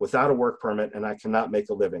here, without a work permit, and I cannot make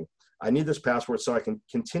a living. I need this passport so I can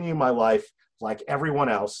continue my life like everyone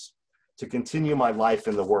else, to continue my life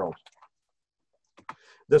in the world.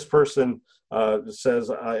 This person says,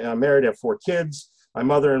 I'm married, I have 4 kids. My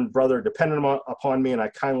mother and brother are dependent upon me, and I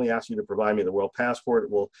kindly ask you to provide me the world passport.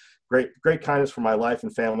 It will great kindness for my life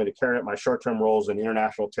and family to carry out my short-term roles in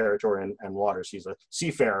international territory and waters. He's a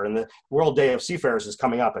seafarer, and the World Day of Seafarers is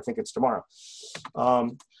coming up. I think it's tomorrow.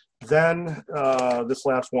 This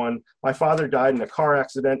last one, my father died in a car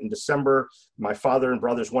accident in December. My father and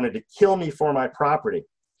brothers wanted to kill me for my property.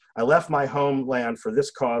 I left my homeland for this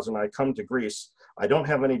cause, and I come to Greece. I don't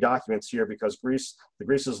have any documents here because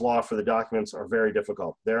Greece's law for the documents are very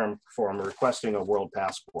difficult. Therefore, I'm requesting a world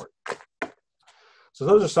passport. So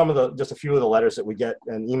those are some of just a few of the letters that we get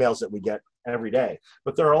and emails that we get every day.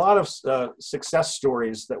 But there are a lot of success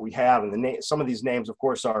stories that we have, and some of these names, of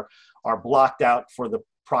course, are blocked out for the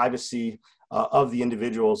privacy of the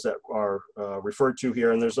individuals that are referred to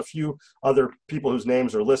here. And there's a few other people whose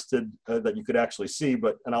names are listed that you could actually see,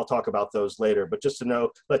 and I'll talk about those later. But just to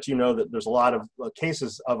let you know that there's a lot of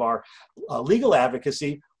cases of our legal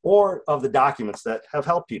advocacy or of the documents that have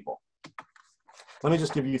helped people. Let me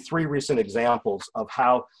just give you 3 recent examples of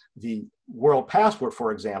how the world passport,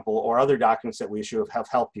 for example, or other documents that we issue have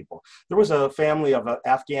helped people. There was a family of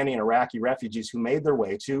Afghani and Iraqi refugees who made their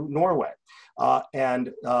way to Norway.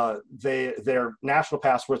 Their national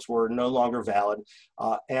passports were no longer valid,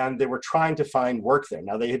 and they were trying to find work there.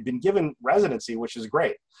 Now, they had been given residency, which is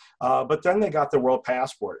great, but then they got the world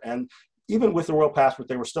passport. And even with the world passport,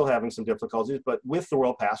 they were still having some difficulties, but with the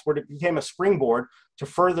world passport, it became a springboard to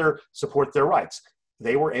further support their rights.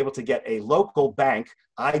 They were able to get a local bank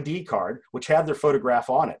ID card, which had their photograph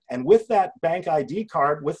on it. And with that bank ID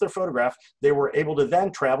card, with their photograph, they were able to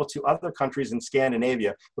then travel to other countries in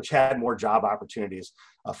Scandinavia, which had more job opportunities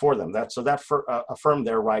for them. That affirmed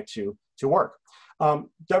their right to work.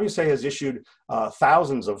 WSA has issued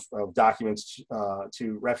thousands of documents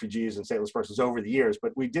to refugees and stateless persons over the years,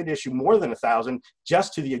 but we did issue more than 1,000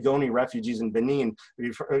 just to the Ogoni refugees in Benin.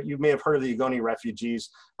 You may have heard of the Ogoni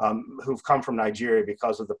refugees who've come from Nigeria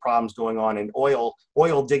because of the problems going on in oil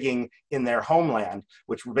digging in their homeland,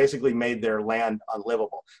 which basically made their land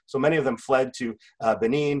unlivable. So many of them fled to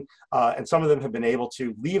Benin, and some of them have been able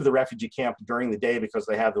to leave the refugee camp during the day because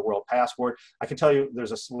they have the world passport. I can tell you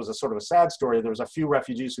was a sort of a sad story. There was a few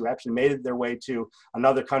refugees who actually made their way to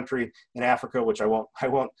another country in Africa, which I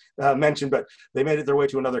won't mention, but they made their way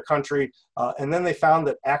to another country, and then they found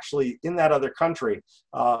that actually in that other country,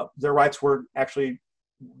 their rights were actually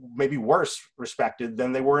maybe worse respected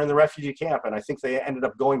than they were in the refugee camp. And I think they ended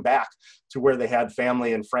up going back to where they had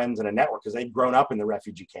family and friends and a network because they'd grown up in the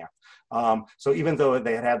refugee camp. So even though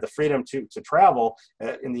they had the freedom to travel,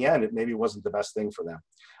 in the end, it maybe wasn't the best thing for them.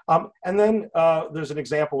 And then there's an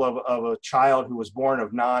example of a child who was born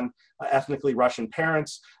of non-ethnically Russian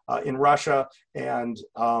parents in Russia, and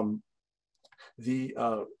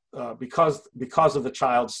because of the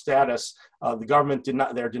child's status, the government did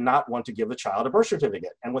not want to give the child a birth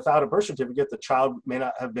certificate. And without a birth certificate, the child may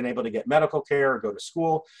not have been able to get medical care or go to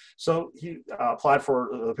school. So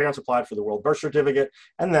the parents applied for the world birth certificate,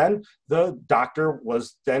 and then the doctor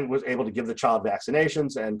was able to give the child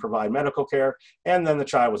vaccinations and provide medical care, and then the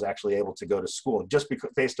child was actually able to go to school just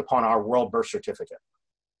based upon our world birth certificate.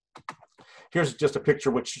 Here's just a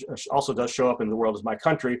picture, which also does show up in The World is My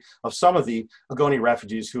Country, of some of the Ogoni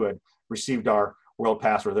refugees who had received our world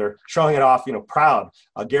passport. They're showing it off, proud.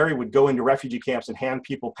 Gary would go into refugee camps and hand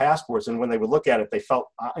people passports, and when they would look at it, they felt,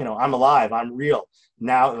 I'm alive, I'm real.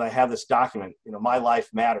 Now that I have this document, my life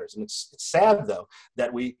matters. And it's sad, though,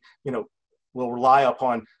 that we, will rely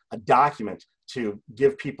upon a document to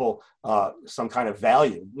give people some kind of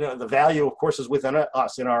value. The value, of course, is within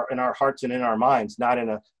us, in our hearts and in our minds, not in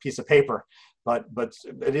a piece of paper. But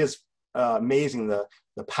it is amazing the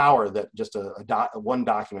power that just one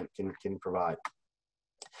document can provide.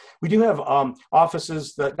 We do have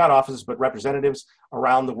offices, not offices, but representatives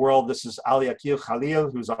around the world. This is Ali Akil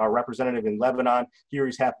Khalil, who's our representative in Lebanon. Here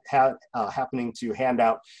he's happening to hand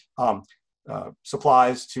out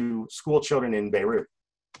supplies to school children in Beirut.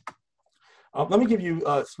 Let me give you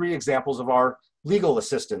 3 examples of our legal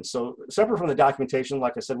assistance. So separate from the documentation,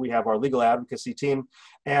 like I said, we have our legal advocacy team.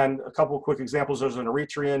 And a couple of quick examples, there's an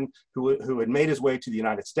Eritrean who had made his way to the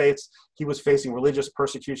United States. He was facing religious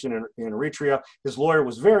persecution in Eritrea. His lawyer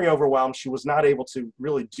was very overwhelmed. She was not able to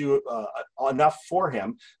really do enough for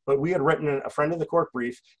him, but we had written a friend of the court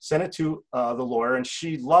brief, sent it to the lawyer, and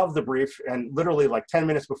she loved the brief. And literally like 10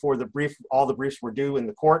 minutes before the brief, all the briefs were due in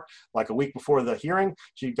the court, like a week before the hearing,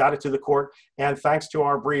 she got it to the court. And thanks to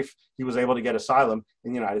our brief, he was able to get asylum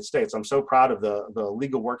in the United States. I'm so proud of the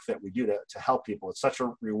legal work that we do to help people. It's such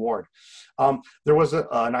a reward. There was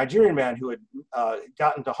a Nigerian man who had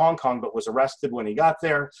gotten to Hong Kong but was arrested when he got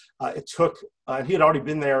there. He had already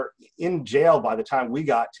been there in jail by the time we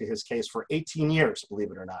got to his case for 18 years,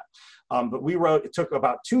 believe it or not. But it took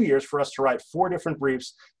about 2 years for us to write 4 different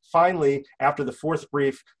briefs. Finally, after the 4th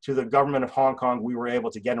brief to the government of Hong Kong, we were able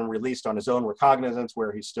to get him released on his own recognizance,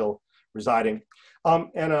 where he's still residing.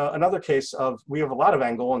 And another case we have a lot of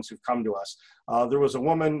Angolans who've come to us. There was a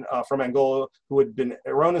woman from Angola who had been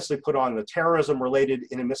erroneously put on the terrorism-related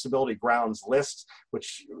inadmissibility grounds list,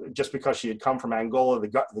 which just because she had come from Angola,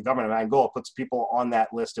 the government of Angola puts people on that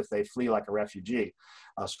list if they flee like a refugee,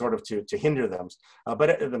 sort of to hinder them,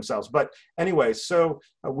 themselves. But anyway, so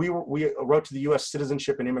we wrote to the U.S.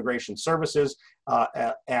 Citizenship and Immigration Services,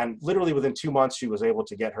 and literally within 2 months, she was able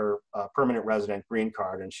to get her permanent resident green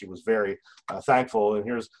card, and she was very thankful. And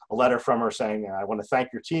here's a letter from her saying, I want to thank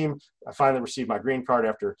your team. I finally received my green card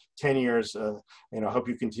after 10 years. And I hope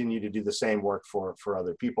you continue to do the same work for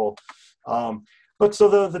other people. But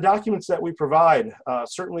so the documents that we provide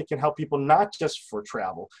certainly can help people, not just for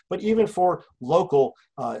travel, but even for local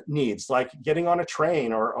needs, like getting on a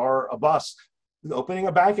train or a bus, opening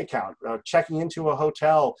a bank account, checking into a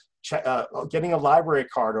hotel, getting a library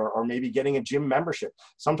card, or maybe getting a gym membership.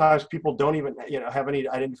 Sometimes people don't even have any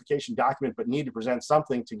identification document, but need to present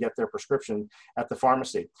something to get their prescription at the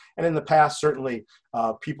pharmacy. And in the past, certainly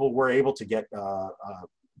people were able to get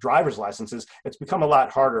driver's licenses. It's become a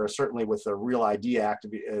lot harder, certainly with the Real ID Act,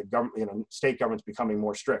 state governments becoming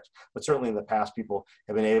more strict. But certainly in the past, people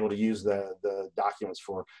have been able to use the documents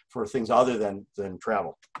for things other than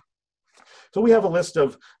travel. So we have a list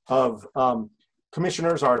of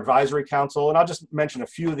commissioners, our advisory council, and I'll just mention a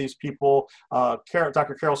few of these people.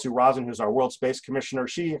 Dr. Carol Sue Rosin, who's our World Space Commissioner,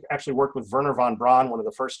 she actually worked with Wernher von Braun, one of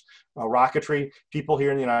the first rocketry people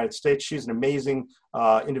here in the United States. She's an amazing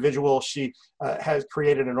individual. She has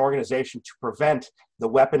created an organization to prevent the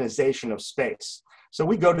weaponization of space. So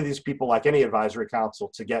we go to these people like any advisory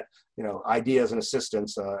council to get ideas and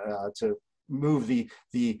assistance to move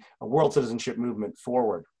the world citizenship movement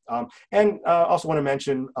forward. And also want to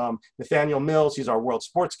mention Nathaniel Mills. He's our World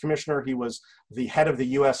Sports Commissioner. He was the head of the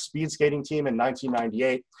U.S. speed skating team in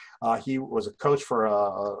 1998. He was a coach for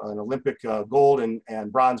an Olympic gold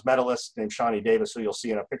and bronze medalist named Shawnee Davis, who you'll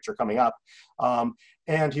see in a picture coming up.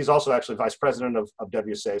 And he's also actually vice president of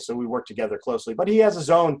WSA, so we work together closely. But he has his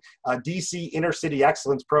own DC Intercity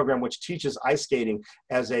Excellence Program, which teaches ice skating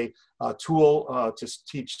as a tool to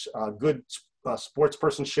teach good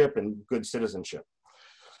sportspersonship and good citizenship.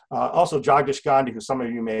 Also, Jagdish Gandhi, who some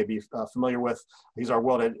of you may be familiar with, he's our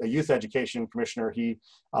World Youth Education Commissioner. He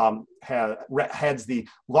heads the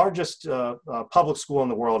largest public school in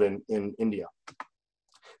the world in India.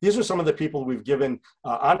 These are some of the people we've given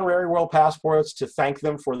honorary world passports to thank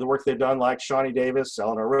them for the work they've done, like Shawnee Davis,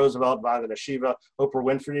 Eleanor Roosevelt, Vandana Shiva, Oprah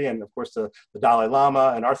Winfrey, and of course the Dalai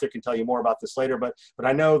Lama. And Arthur can tell you more about this later, but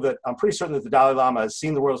I know that I'm pretty certain that the Dalai Lama has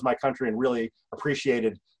seen The World Is My Country and really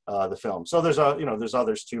appreciated the film. So there's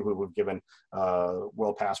others too who we've given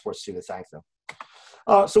world passports to thank them.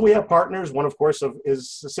 So we have partners. One, of course,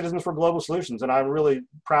 is Citizens for Global Solutions, and I'm really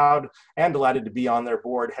proud and delighted to be on their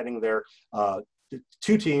board, heading their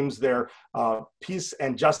 2 teams, their Peace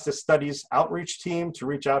and Justice Studies outreach team to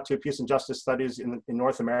reach out to peace and justice studies in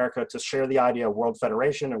North America to share the idea of World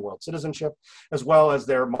Federation and World Citizenship, as well as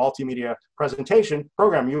their multimedia presentation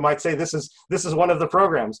program. You might say this is one of the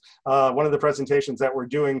programs, one of the presentations that we're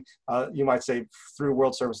doing, you might say, through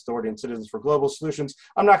World Service Authority and Citizens for Global Solutions.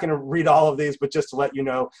 I'm not going to read all of these, but just to let you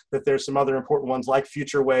know that there's some other important ones like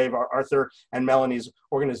Future Wave, Arthur and Melanie's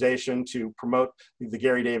organization to promote the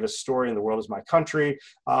Gary Davis story in The World Is My Country.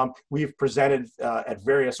 We've presented at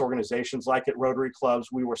various organizations like at Rotary Clubs.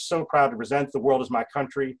 We were so proud to present The World Is My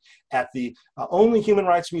Country at the only human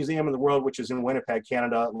rights museum in the world, which is in Winnipeg,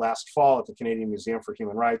 Canada, last fall at the Canadian Museum for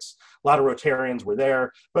Human Rights. A lot of Rotarians were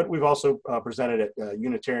there, but we've also presented at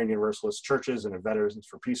Unitarian Universalist churches and at Veterans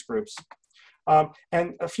for Peace groups.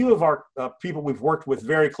 And a few of our people we've worked with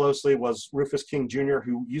very closely was Rufus King Jr.,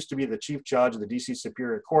 who used to be the chief judge of the DC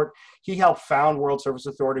Superior Court. He helped found World Service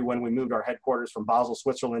Authority when we moved our headquarters from Basel,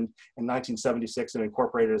 Switzerland in 1976 and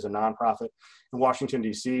incorporated as a nonprofit in Washington,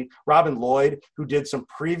 DC. Robin Lloyd, who did some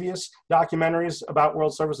previous documentaries about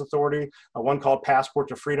World Service Authority, one called Passport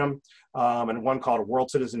to Freedom, and one called World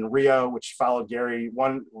Citizen Rio, which followed Gary.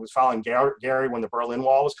 One was following Gary when the Berlin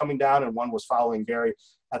Wall was coming down, and one was following Gary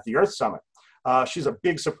at the Earth Summit. She's a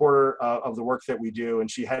big supporter of the work that we do,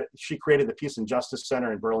 and she created the Peace and Justice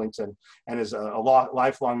Center in Burlington and is a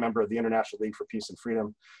lifelong member of the International League for Peace and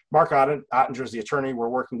Freedom. Mark Ottinger is the attorney we're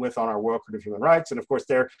working with on our World Court of Human Rights, and of course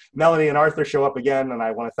there, Melanie and Arthur show up again, and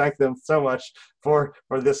I want to thank them so much for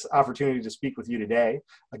this opportunity to speak with you today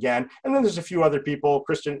again. And then there's a few other people,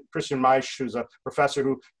 Christian Meisch, who's a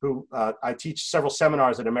professor who I teach several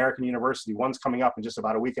seminars at American University. One's coming up in just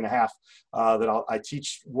about a week and a half that I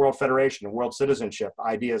teach World Federation and World Citizenship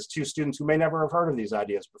ideas to students who may never have heard of these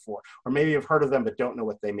ideas before, or maybe have heard of them but don't know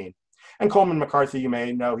what they mean. And Coleman McCarthy, you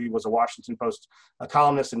may know, he was a Washington Post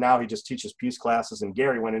columnist, and now he just teaches peace classes, and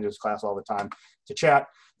Gary went into his class all the time to chat.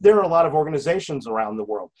 There are a lot of organizations around the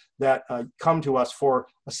world that come to us for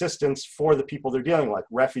assistance for the people they're dealing with, like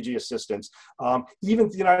refugee assistance. Even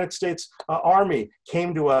the United States Army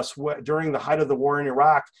came to us during the height of the war in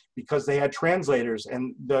Iraq because they had translators,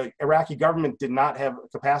 and the Iraqi government did not have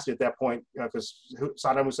capacity at that point because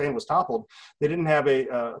Saddam Hussein was toppled. They didn't have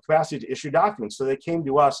a capacity to issue documents, so they came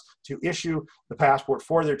to us to issue the passport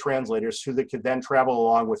for their translators so they could then travel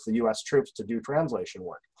along with the US troops to do translation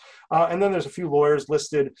work. And then there's a few lawyers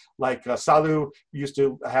listed, like Salu used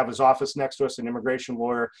to have his office next to us, an immigration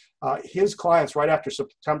lawyer. His clients right after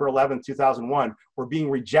September 11, 2001 were being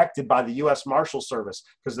rejected by the US Marshal Service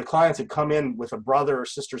because the clients had come in with a brother or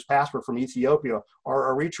sister's passport from Ethiopia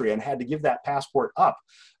or Eritrea and had to give that passport up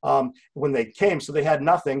when they came, so they had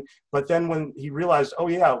nothing. But then when he realized, oh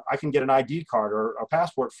yeah, I can get an ID card or a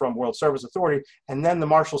passport from World Service Authority, and then the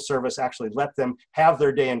Marshal Service actually let them have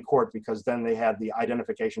their day in court because then they had the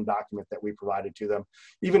identification document that we provided to them.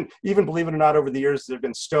 Even believe it or not, over the years, there have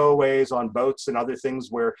been stowaways on boats and other things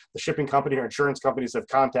where the shipping company or insurance companies have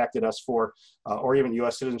contacted us for, or even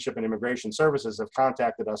US Citizenship and Immigration Services have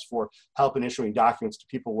contacted us for help in issuing documents to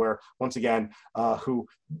people where, once again, who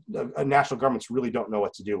national governments really don't know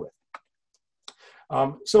what to do with.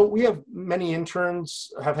 So we have many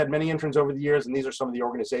interns, have had many interns over the years, and these are some of the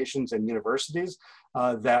organizations and universities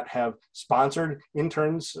that have sponsored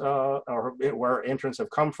interns or where interns have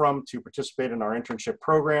come from to participate in our internship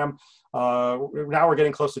program. Now we're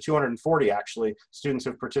getting close to 240 actually students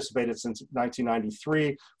who have participated since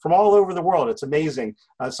 1993 from all over the world. It's amazing.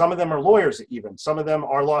 Some of them are lawyers even, some of them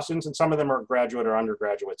are law students, and some of them are graduate or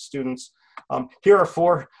undergraduate students. Here are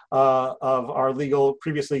four of our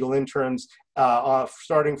previous legal interns,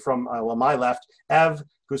 starting from my left, Ev,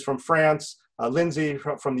 who's from France, Lindsay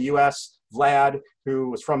from the US, Vlad, who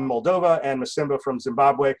was from Moldova, and Masimba from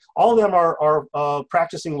Zimbabwe. All of them are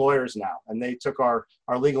practicing lawyers now, and they took our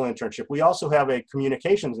legal internship. We also have a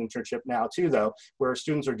communications internship now too, though, where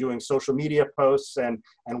students are doing social media posts and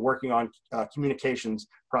working on communications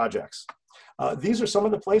projects. These are some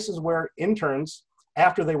of the places where interns,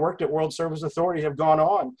 after they worked at World Service Authority, have gone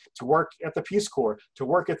on to work at the Peace Corps, to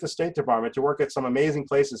work at the State Department, to work at some amazing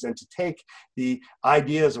places, and to take the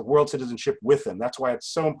ideas of world citizenship with them. That's why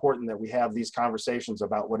it's so important that we have these conversations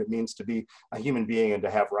about what it means to be a human being and to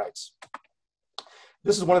have rights.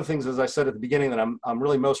 This is one of the things, as I said at the beginning, that I'm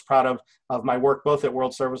really most proud of my work, both at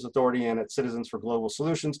World Service Authority and at Citizens for Global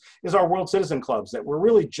Solutions, is our World Citizen Clubs that we're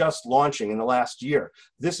really just launching in the last year.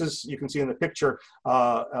 This is, you can see in the picture,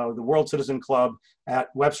 the World Citizen Club at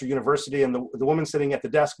Webster University, and the woman sitting at the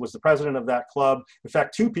desk was the president of that club. In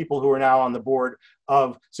fact, two people who are now on the board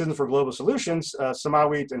of Citizens for Global Solutions,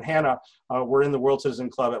 Samawit and Hannah, were in the World Citizen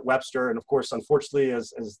Club at Webster. And of course, unfortunately,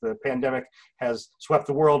 as the pandemic has swept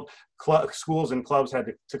the world, schools and clubs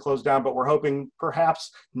had to close down, but we're hoping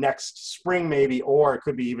perhaps next spring maybe, or it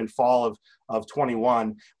could be even fall of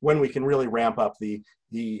 21, when we can really ramp up the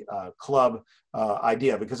club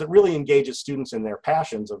idea, because it really engages students in their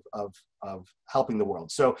passions of helping the world.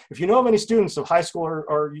 So if you know of any students of high school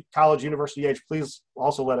or college, university age, please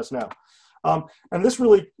also let us know. And this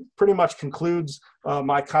really pretty much concludes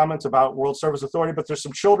my comments about World Service Authority, but there's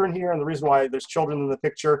some children here, and the reason why there's children in the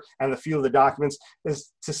picture and a few of the documents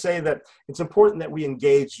is to say that it's important that we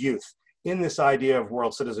engage youth in this idea of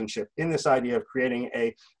world citizenship, in this idea of creating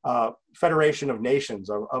a federation of nations,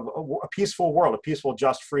 of a peaceful world, a peaceful,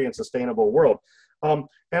 just, free, and sustainable world.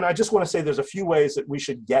 And I just want to say there's a few ways that we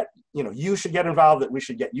should get, you should get involved, that we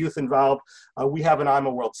should get youth involved. We have an I'm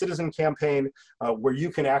a World Citizen campaign where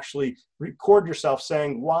you can actually record yourself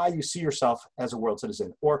saying why you see yourself as a world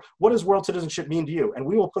citizen, or what does world citizenship mean to you? And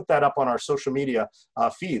we will put that up on our social media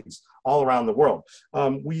feeds all around the world.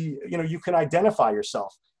 You can identify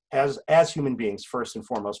yourself as human beings first and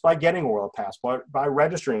foremost by getting a world passport, by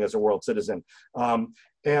registering as a world citizen.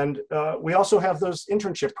 And we also have those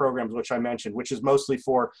internship programs, which I mentioned, which is mostly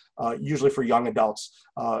for, usually for young adults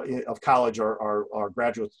of college or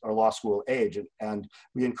graduate or law school age. And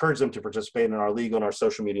we encourage them to participate in our legal and our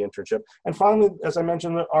social media internship. And finally, as I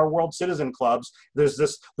mentioned, our World Citizen Clubs. There's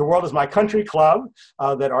the World is My Country Club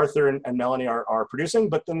that Arthur and Melanie are producing,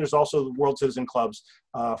 but then there's also the World Citizen Clubs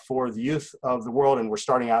for the youth of the world. And we're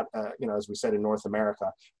starting out, as we said, in North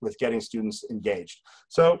America with getting students engaged.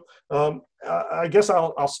 So I guess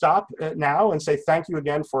I'll stop now and say thank you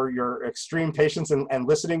again for your extreme patience and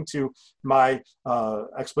listening to my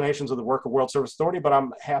explanations of the work of World Service Authority, but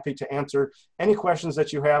I'm happy to answer any questions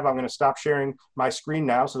that you have. I'm going to stop sharing my screen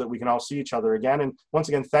now so that we can all see each other again. And once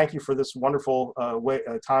again, thank you for this wonderful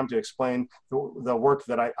time to explain the work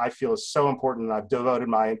that I feel is so important and I've devoted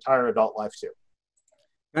my entire adult life to.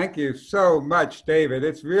 Thank you so much, David.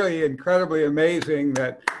 It's really incredibly amazing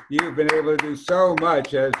that you've been able to do so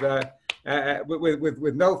much as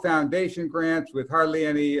with no foundation grants, with hardly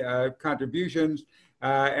any contributions.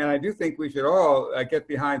 And I do think we should all get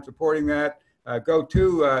behind supporting that. Go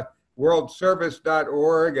to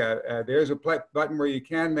worldservice.org. There's a button where you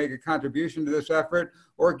can make a contribution to this effort,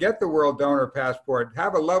 or get the World Donor Passport.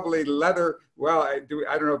 Have a lovely leather, well, I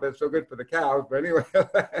don't know if that's so good for the cows, but anyway,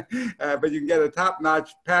 but you can get a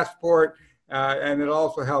top-notch passport, and it'll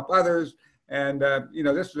also help others. And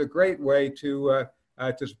this is a great way to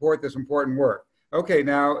support this important work. Okay,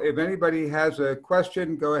 now, if anybody has a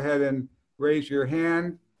question, go ahead and raise your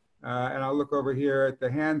hand, and I'll look over here at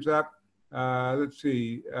the hands up. Let's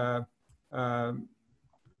see. Let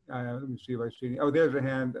me see if I see. Oh, there's a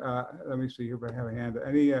hand. Let me see if I have a hand.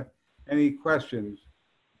 Any questions?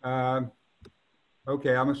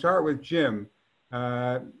 Okay, I'm gonna start with Jim.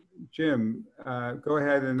 Jim, go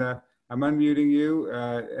ahead and I'm unmuting you,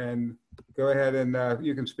 and go ahead and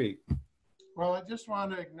you can speak. Well, I just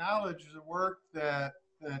want to acknowledge the work that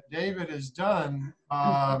David has done.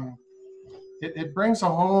 It brings a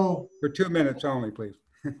whole... For 2 minutes only, please.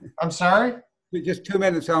 I'm sorry? Just 2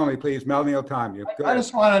 minutes only, please. Melanie will time you. I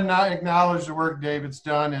just want to acknowledge the work David's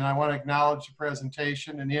done, and I want to acknowledge the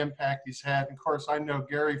presentation and the impact he's had. And of course, I know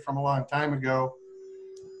Gary from a long time ago,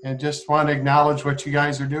 and just want to acknowledge what you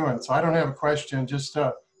guys are doing. So I don't have a question, just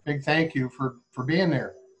a big thank you for being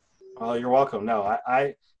there. Oh, you're welcome. No,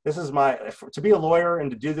 this is to be a lawyer and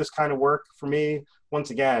to do this kind of work for me, once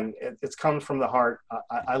again, it's come from the heart.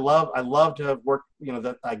 I love to have worked,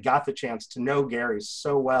 that I got the chance to know Gary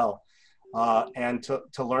so well, and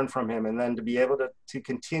to learn from him, and then to be able to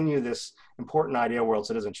continue this important idea of world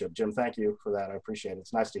citizenship. Jim, thank you for that. I appreciate it.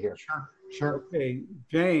 It's nice to hear. Sure. Okay,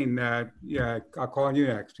 Jane, yeah, I'll call on you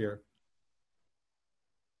next here.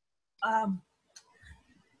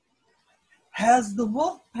 Has the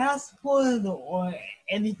world passport or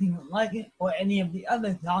anything like it, or any of the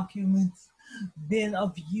other documents, been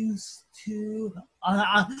of use to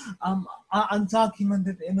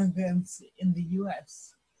undocumented immigrants in the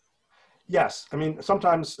U.S.? Yes, I mean,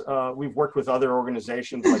 sometimes we've worked with other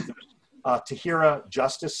organizations like the Tahirih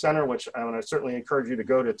Justice Center, which I want to certainly encourage you to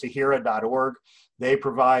go to tahirih.org. They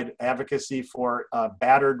provide advocacy for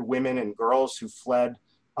battered women and girls who fled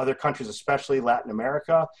other countries, especially Latin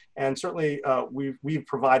America. And certainly we've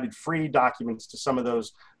provided free documents to some of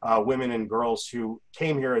those women and girls who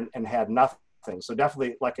came here and had nothing. So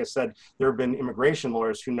definitely, like I said, there have been immigration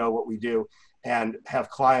lawyers who know what we do and have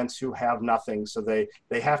clients who have nothing. So they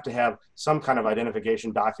have to have some kind of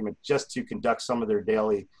identification document just to conduct some of their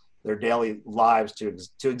daily lives to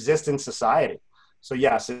exist in society. So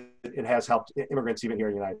yes, it has helped immigrants even here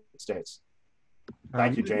in the United States.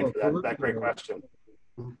 Thank you, Jane, for that great question.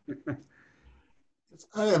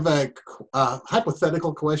 I have a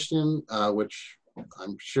hypothetical question, which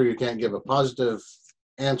I'm sure you can't give a positive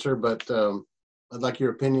answer, but I'd like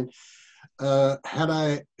your opinion.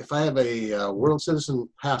 If I have a world citizen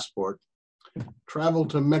passport, travel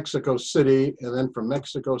to Mexico City, and then from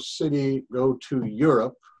Mexico City go to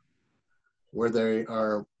Europe, where they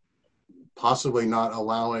are possibly not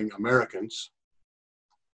allowing Americans,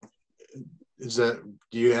 do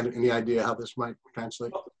you have any idea how this might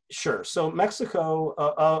translate? Sure. So Mexico,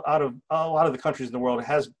 out of a lot of the countries in the world,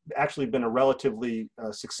 has actually been a relatively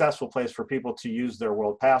successful place for people to use their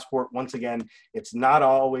world passport. Once again, it's not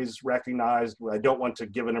always recognized. I don't want to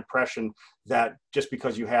give an impression that just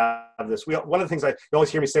because you have this, one of the things you always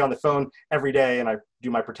hear me say on the phone every day, and I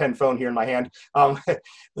do my pretend phone here in my hand,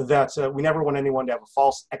 that we never want anyone to have a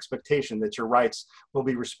false expectation that your rights will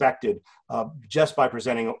be respected just by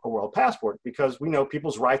presenting a world passport, because we know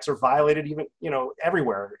people's rights are violated even,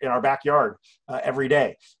 everywhere in our backyard every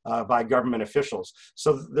day by government officials.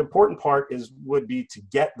 So the important part would be to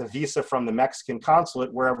get the visa from the Mexican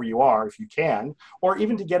consulate wherever you are, if you can, or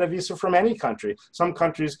even to get a visa from any country. Some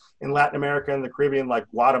countries in Latin America and the Caribbean, like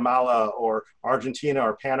Guatemala or Argentina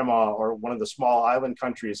or Panama, or one of the small island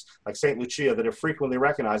countries like St. Lucia that have frequently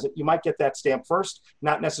recognized it, you might get that stamp first,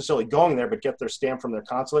 not necessarily going there, but get their stamp from their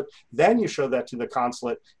consulate. Then you show that to the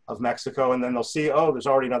consulate of Mexico, and then they'll see, oh, there's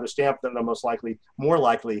already another stamp. Then they'll more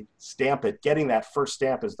likely stamp it. Getting that first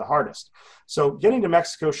stamp is the hardest. So getting to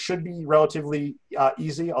Mexico should be relatively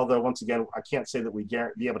easy, although once again, I can't say that we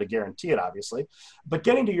be able to guarantee it, obviously. But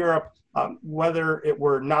getting to Europe, whether it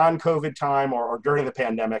were non-COVID time or during the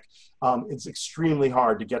pandemic, it's extremely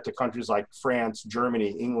hard to get to countries like France, Germany,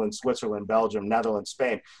 England, Switzerland, Belgium, Netherlands,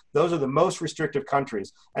 Spain. Those are the most restrictive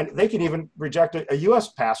countries. And they can even reject a US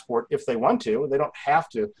passport if they want to. They don't have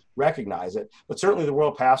to recognize it. But certainly the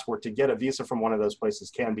world passport, to get a visa from one of those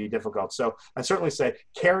places can be difficult. So I certainly say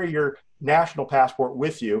carry your national passport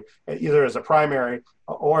with you, either as a primary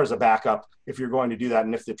or as a backup, if you're going to do that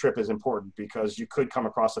and if the trip is important, because you could come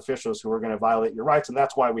across officials who are going to violate your rights, and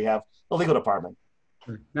that's why we have the legal department.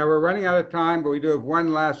 Now we're running out of time, but we do have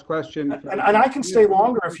one last question. And I can stay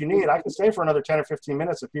longer if you need. I can stay for another 10 or 15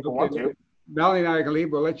 minutes if people want to. Melanie and I can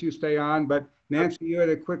leave. We'll let you stay on. But Nancy, you had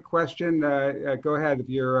a quick question. Go ahead if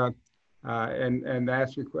you're and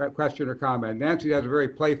ask your question or comment. Nancy has a very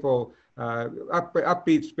playful,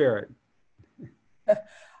 upbeat spirit.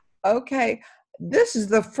 Okay. This is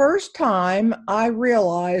the first time I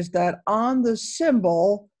realized that on the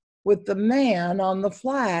symbol with the man on the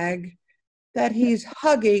flag, that he's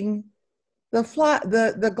hugging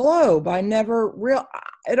the globe. I never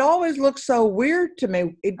it always looked so weird to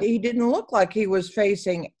me. He didn't look like he was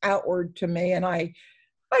facing outward to me. And I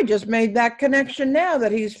just made that connection now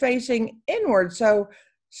that he's facing inward. So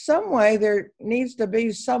some way there needs to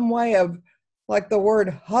be some way of like the word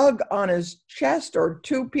hug on his chest, or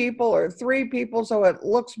 2 people or 3 people, so it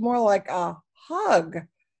looks more like a hug.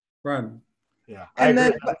 Fun. Yeah, I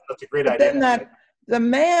agree. That's a great idea. Then the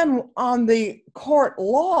man on the court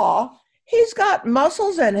law, he's got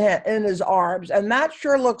muscles in his arms, and that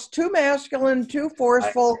sure looks too masculine, too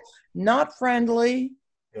forceful, not friendly.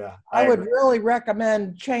 Yeah, I would really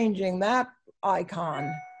recommend changing that icon.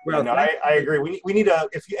 Well, no, I agree. We need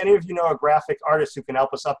if any of you know a graphic artist who can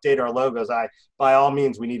help us update our logos, by all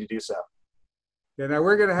means, we need to do so. Yeah, now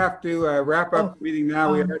we're going to have to wrap up the meeting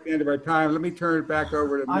now. We are at the end of our time. Let me turn it back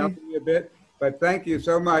over to Melanie a bit. But thank you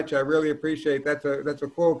so much. I really appreciate that's a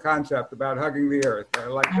cool concept about hugging the earth. I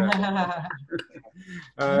like that.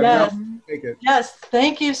 Yes. Take it. Yes.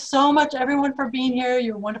 Thank you so much, everyone, for being here.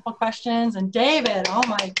 Your wonderful questions. And David, oh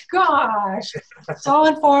my gosh, so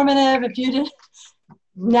informative. If you didn't,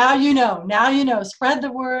 now you know, spread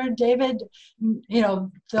the word. David,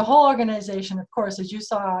 the whole organization, of course, as you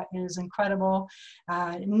saw, is incredible.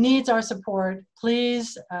 It needs our support.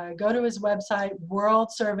 Please go to his website,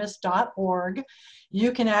 worldservice.org.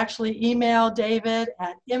 You can actually email David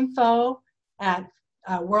at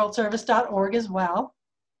info@worldservice.org as well.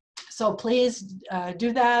 So please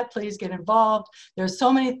do that. Please get involved. There's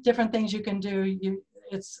so many different things you can do.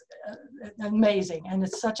 It's amazing, and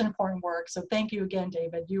it's such an important work. So thank you again,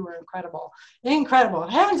 David. You were incredible. Incredible.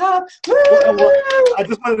 Hands up. Well, I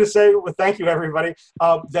just wanted to say, thank you, everybody,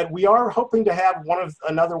 that we are hoping to have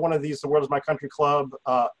another one of these, the World is My Country Club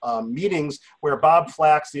meetings, where Bob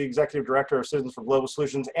Flax, the Executive Director of Citizens for Global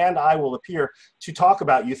Solutions, and I will appear to talk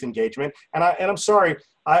about youth engagement. And I'm sorry,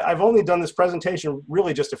 I've only done this presentation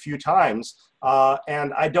really just a few times,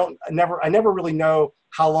 and I never really know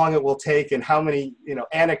how long it will take and how many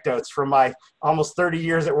anecdotes from my almost 30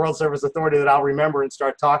 years at World Service Authority that I'll remember and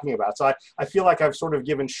start talking about. So I feel like I've sort of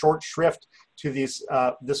given short shrift to this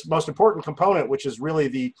most important component, which is really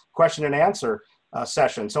the question and answer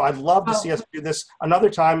session. So I'd love to see us do this another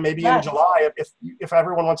time, maybe in July. If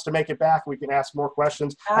everyone wants to make it back, we can ask more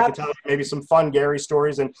questions. I can tell you maybe some fun Gary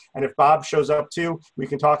stories, and if Bob shows up too, we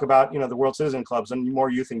can talk about the World Citizen Clubs and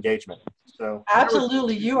more youth engagement. So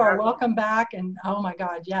absolutely, you are welcome back. And oh my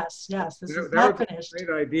God, yes, this is not finished. Great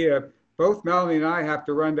idea. both Melanie and I have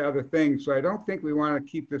to run to other things, so I don't think we want to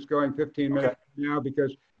keep this going 15 minutes now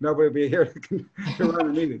because nobody will be here to run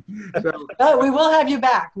the meeting. So, but we will have you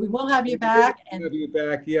back. We will have you back. And have you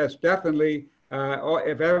back, yes, definitely.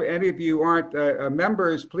 If any of you aren't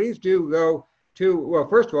members, please do go to, well,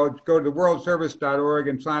 first of all, go to theworldservice.org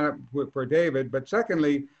and sign up for David. But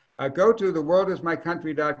secondly, go to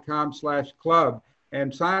theworldismycountry.com/club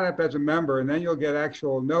and sign up as a member, and then you'll get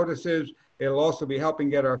actual notices. It'll also be helping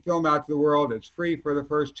get our film out to the world. It's free for the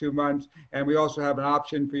first 2 months. And we also have an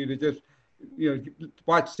option for you to just,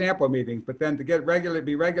 watch sample meetings, but then to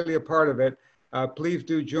be regularly a part of it, please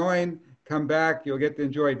do join, come back. You'll get to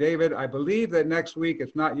enjoy David. I believe that next week,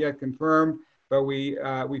 it's not yet confirmed, but we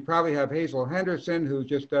probably have Hazel Henderson, who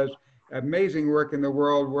just does amazing work in the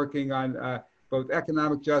world, working on both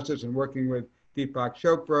economic justice and working with Deepak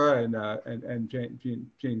Chopra and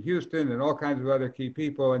Jean Houston and all kinds of other key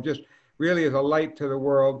people, and just really is a light to the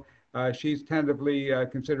world. She's tentatively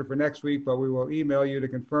considered for next week, but we will email you to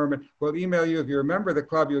confirm it. We'll email you. If you're a member of the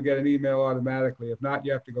club, you'll get an email automatically. If not,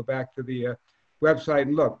 you have to go back to the website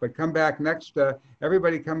and look. But come back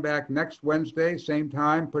everybody come back next Wednesday, same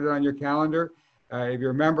time, put it on your calendar. If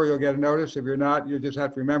you're a member, you'll get a notice. If you're not, you just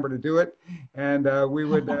have to remember to do it. And we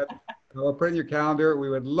would I'll put it in your calendar.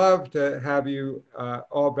 We would love to have you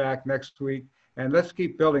all back next week. And let's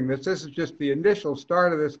keep building this. This is just the initial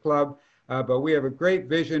start of this club. But we have a great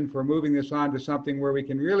vision for moving this on to something where we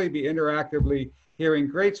can really be interactively hearing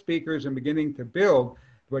great speakers and beginning to build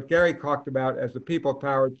what Gary talked about as the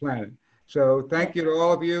people-powered planet. So thank you to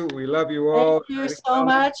all of you. We love you all. Thank you so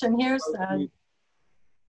much. And here's,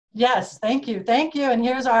 yes, thank you. Thank you. And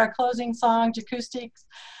here's our closing song, Jacoustics,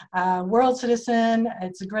 World Citizen.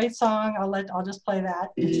 It's a great song. I'll just play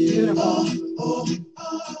that. It's beautiful.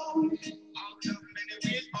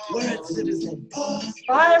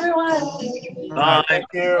 Bye, everyone. Bye. Thank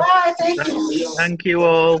you. Bye. Thank you. Thank you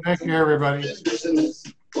all. Thank you, everybody.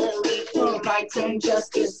 For rights and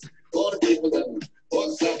justice for the people that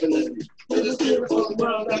what's happening in this beautiful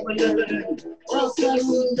world that we're living in. Well,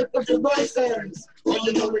 citizens, lift up your voices. Well,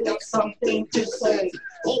 you know we got something to say.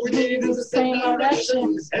 All we need is the same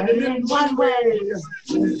directions, and in one way.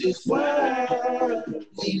 In this world,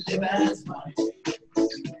 we live as one.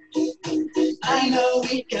 I know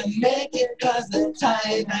we can make it because the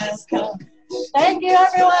time has come. Thank you,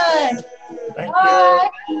 everyone. Thank Bye.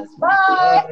 you.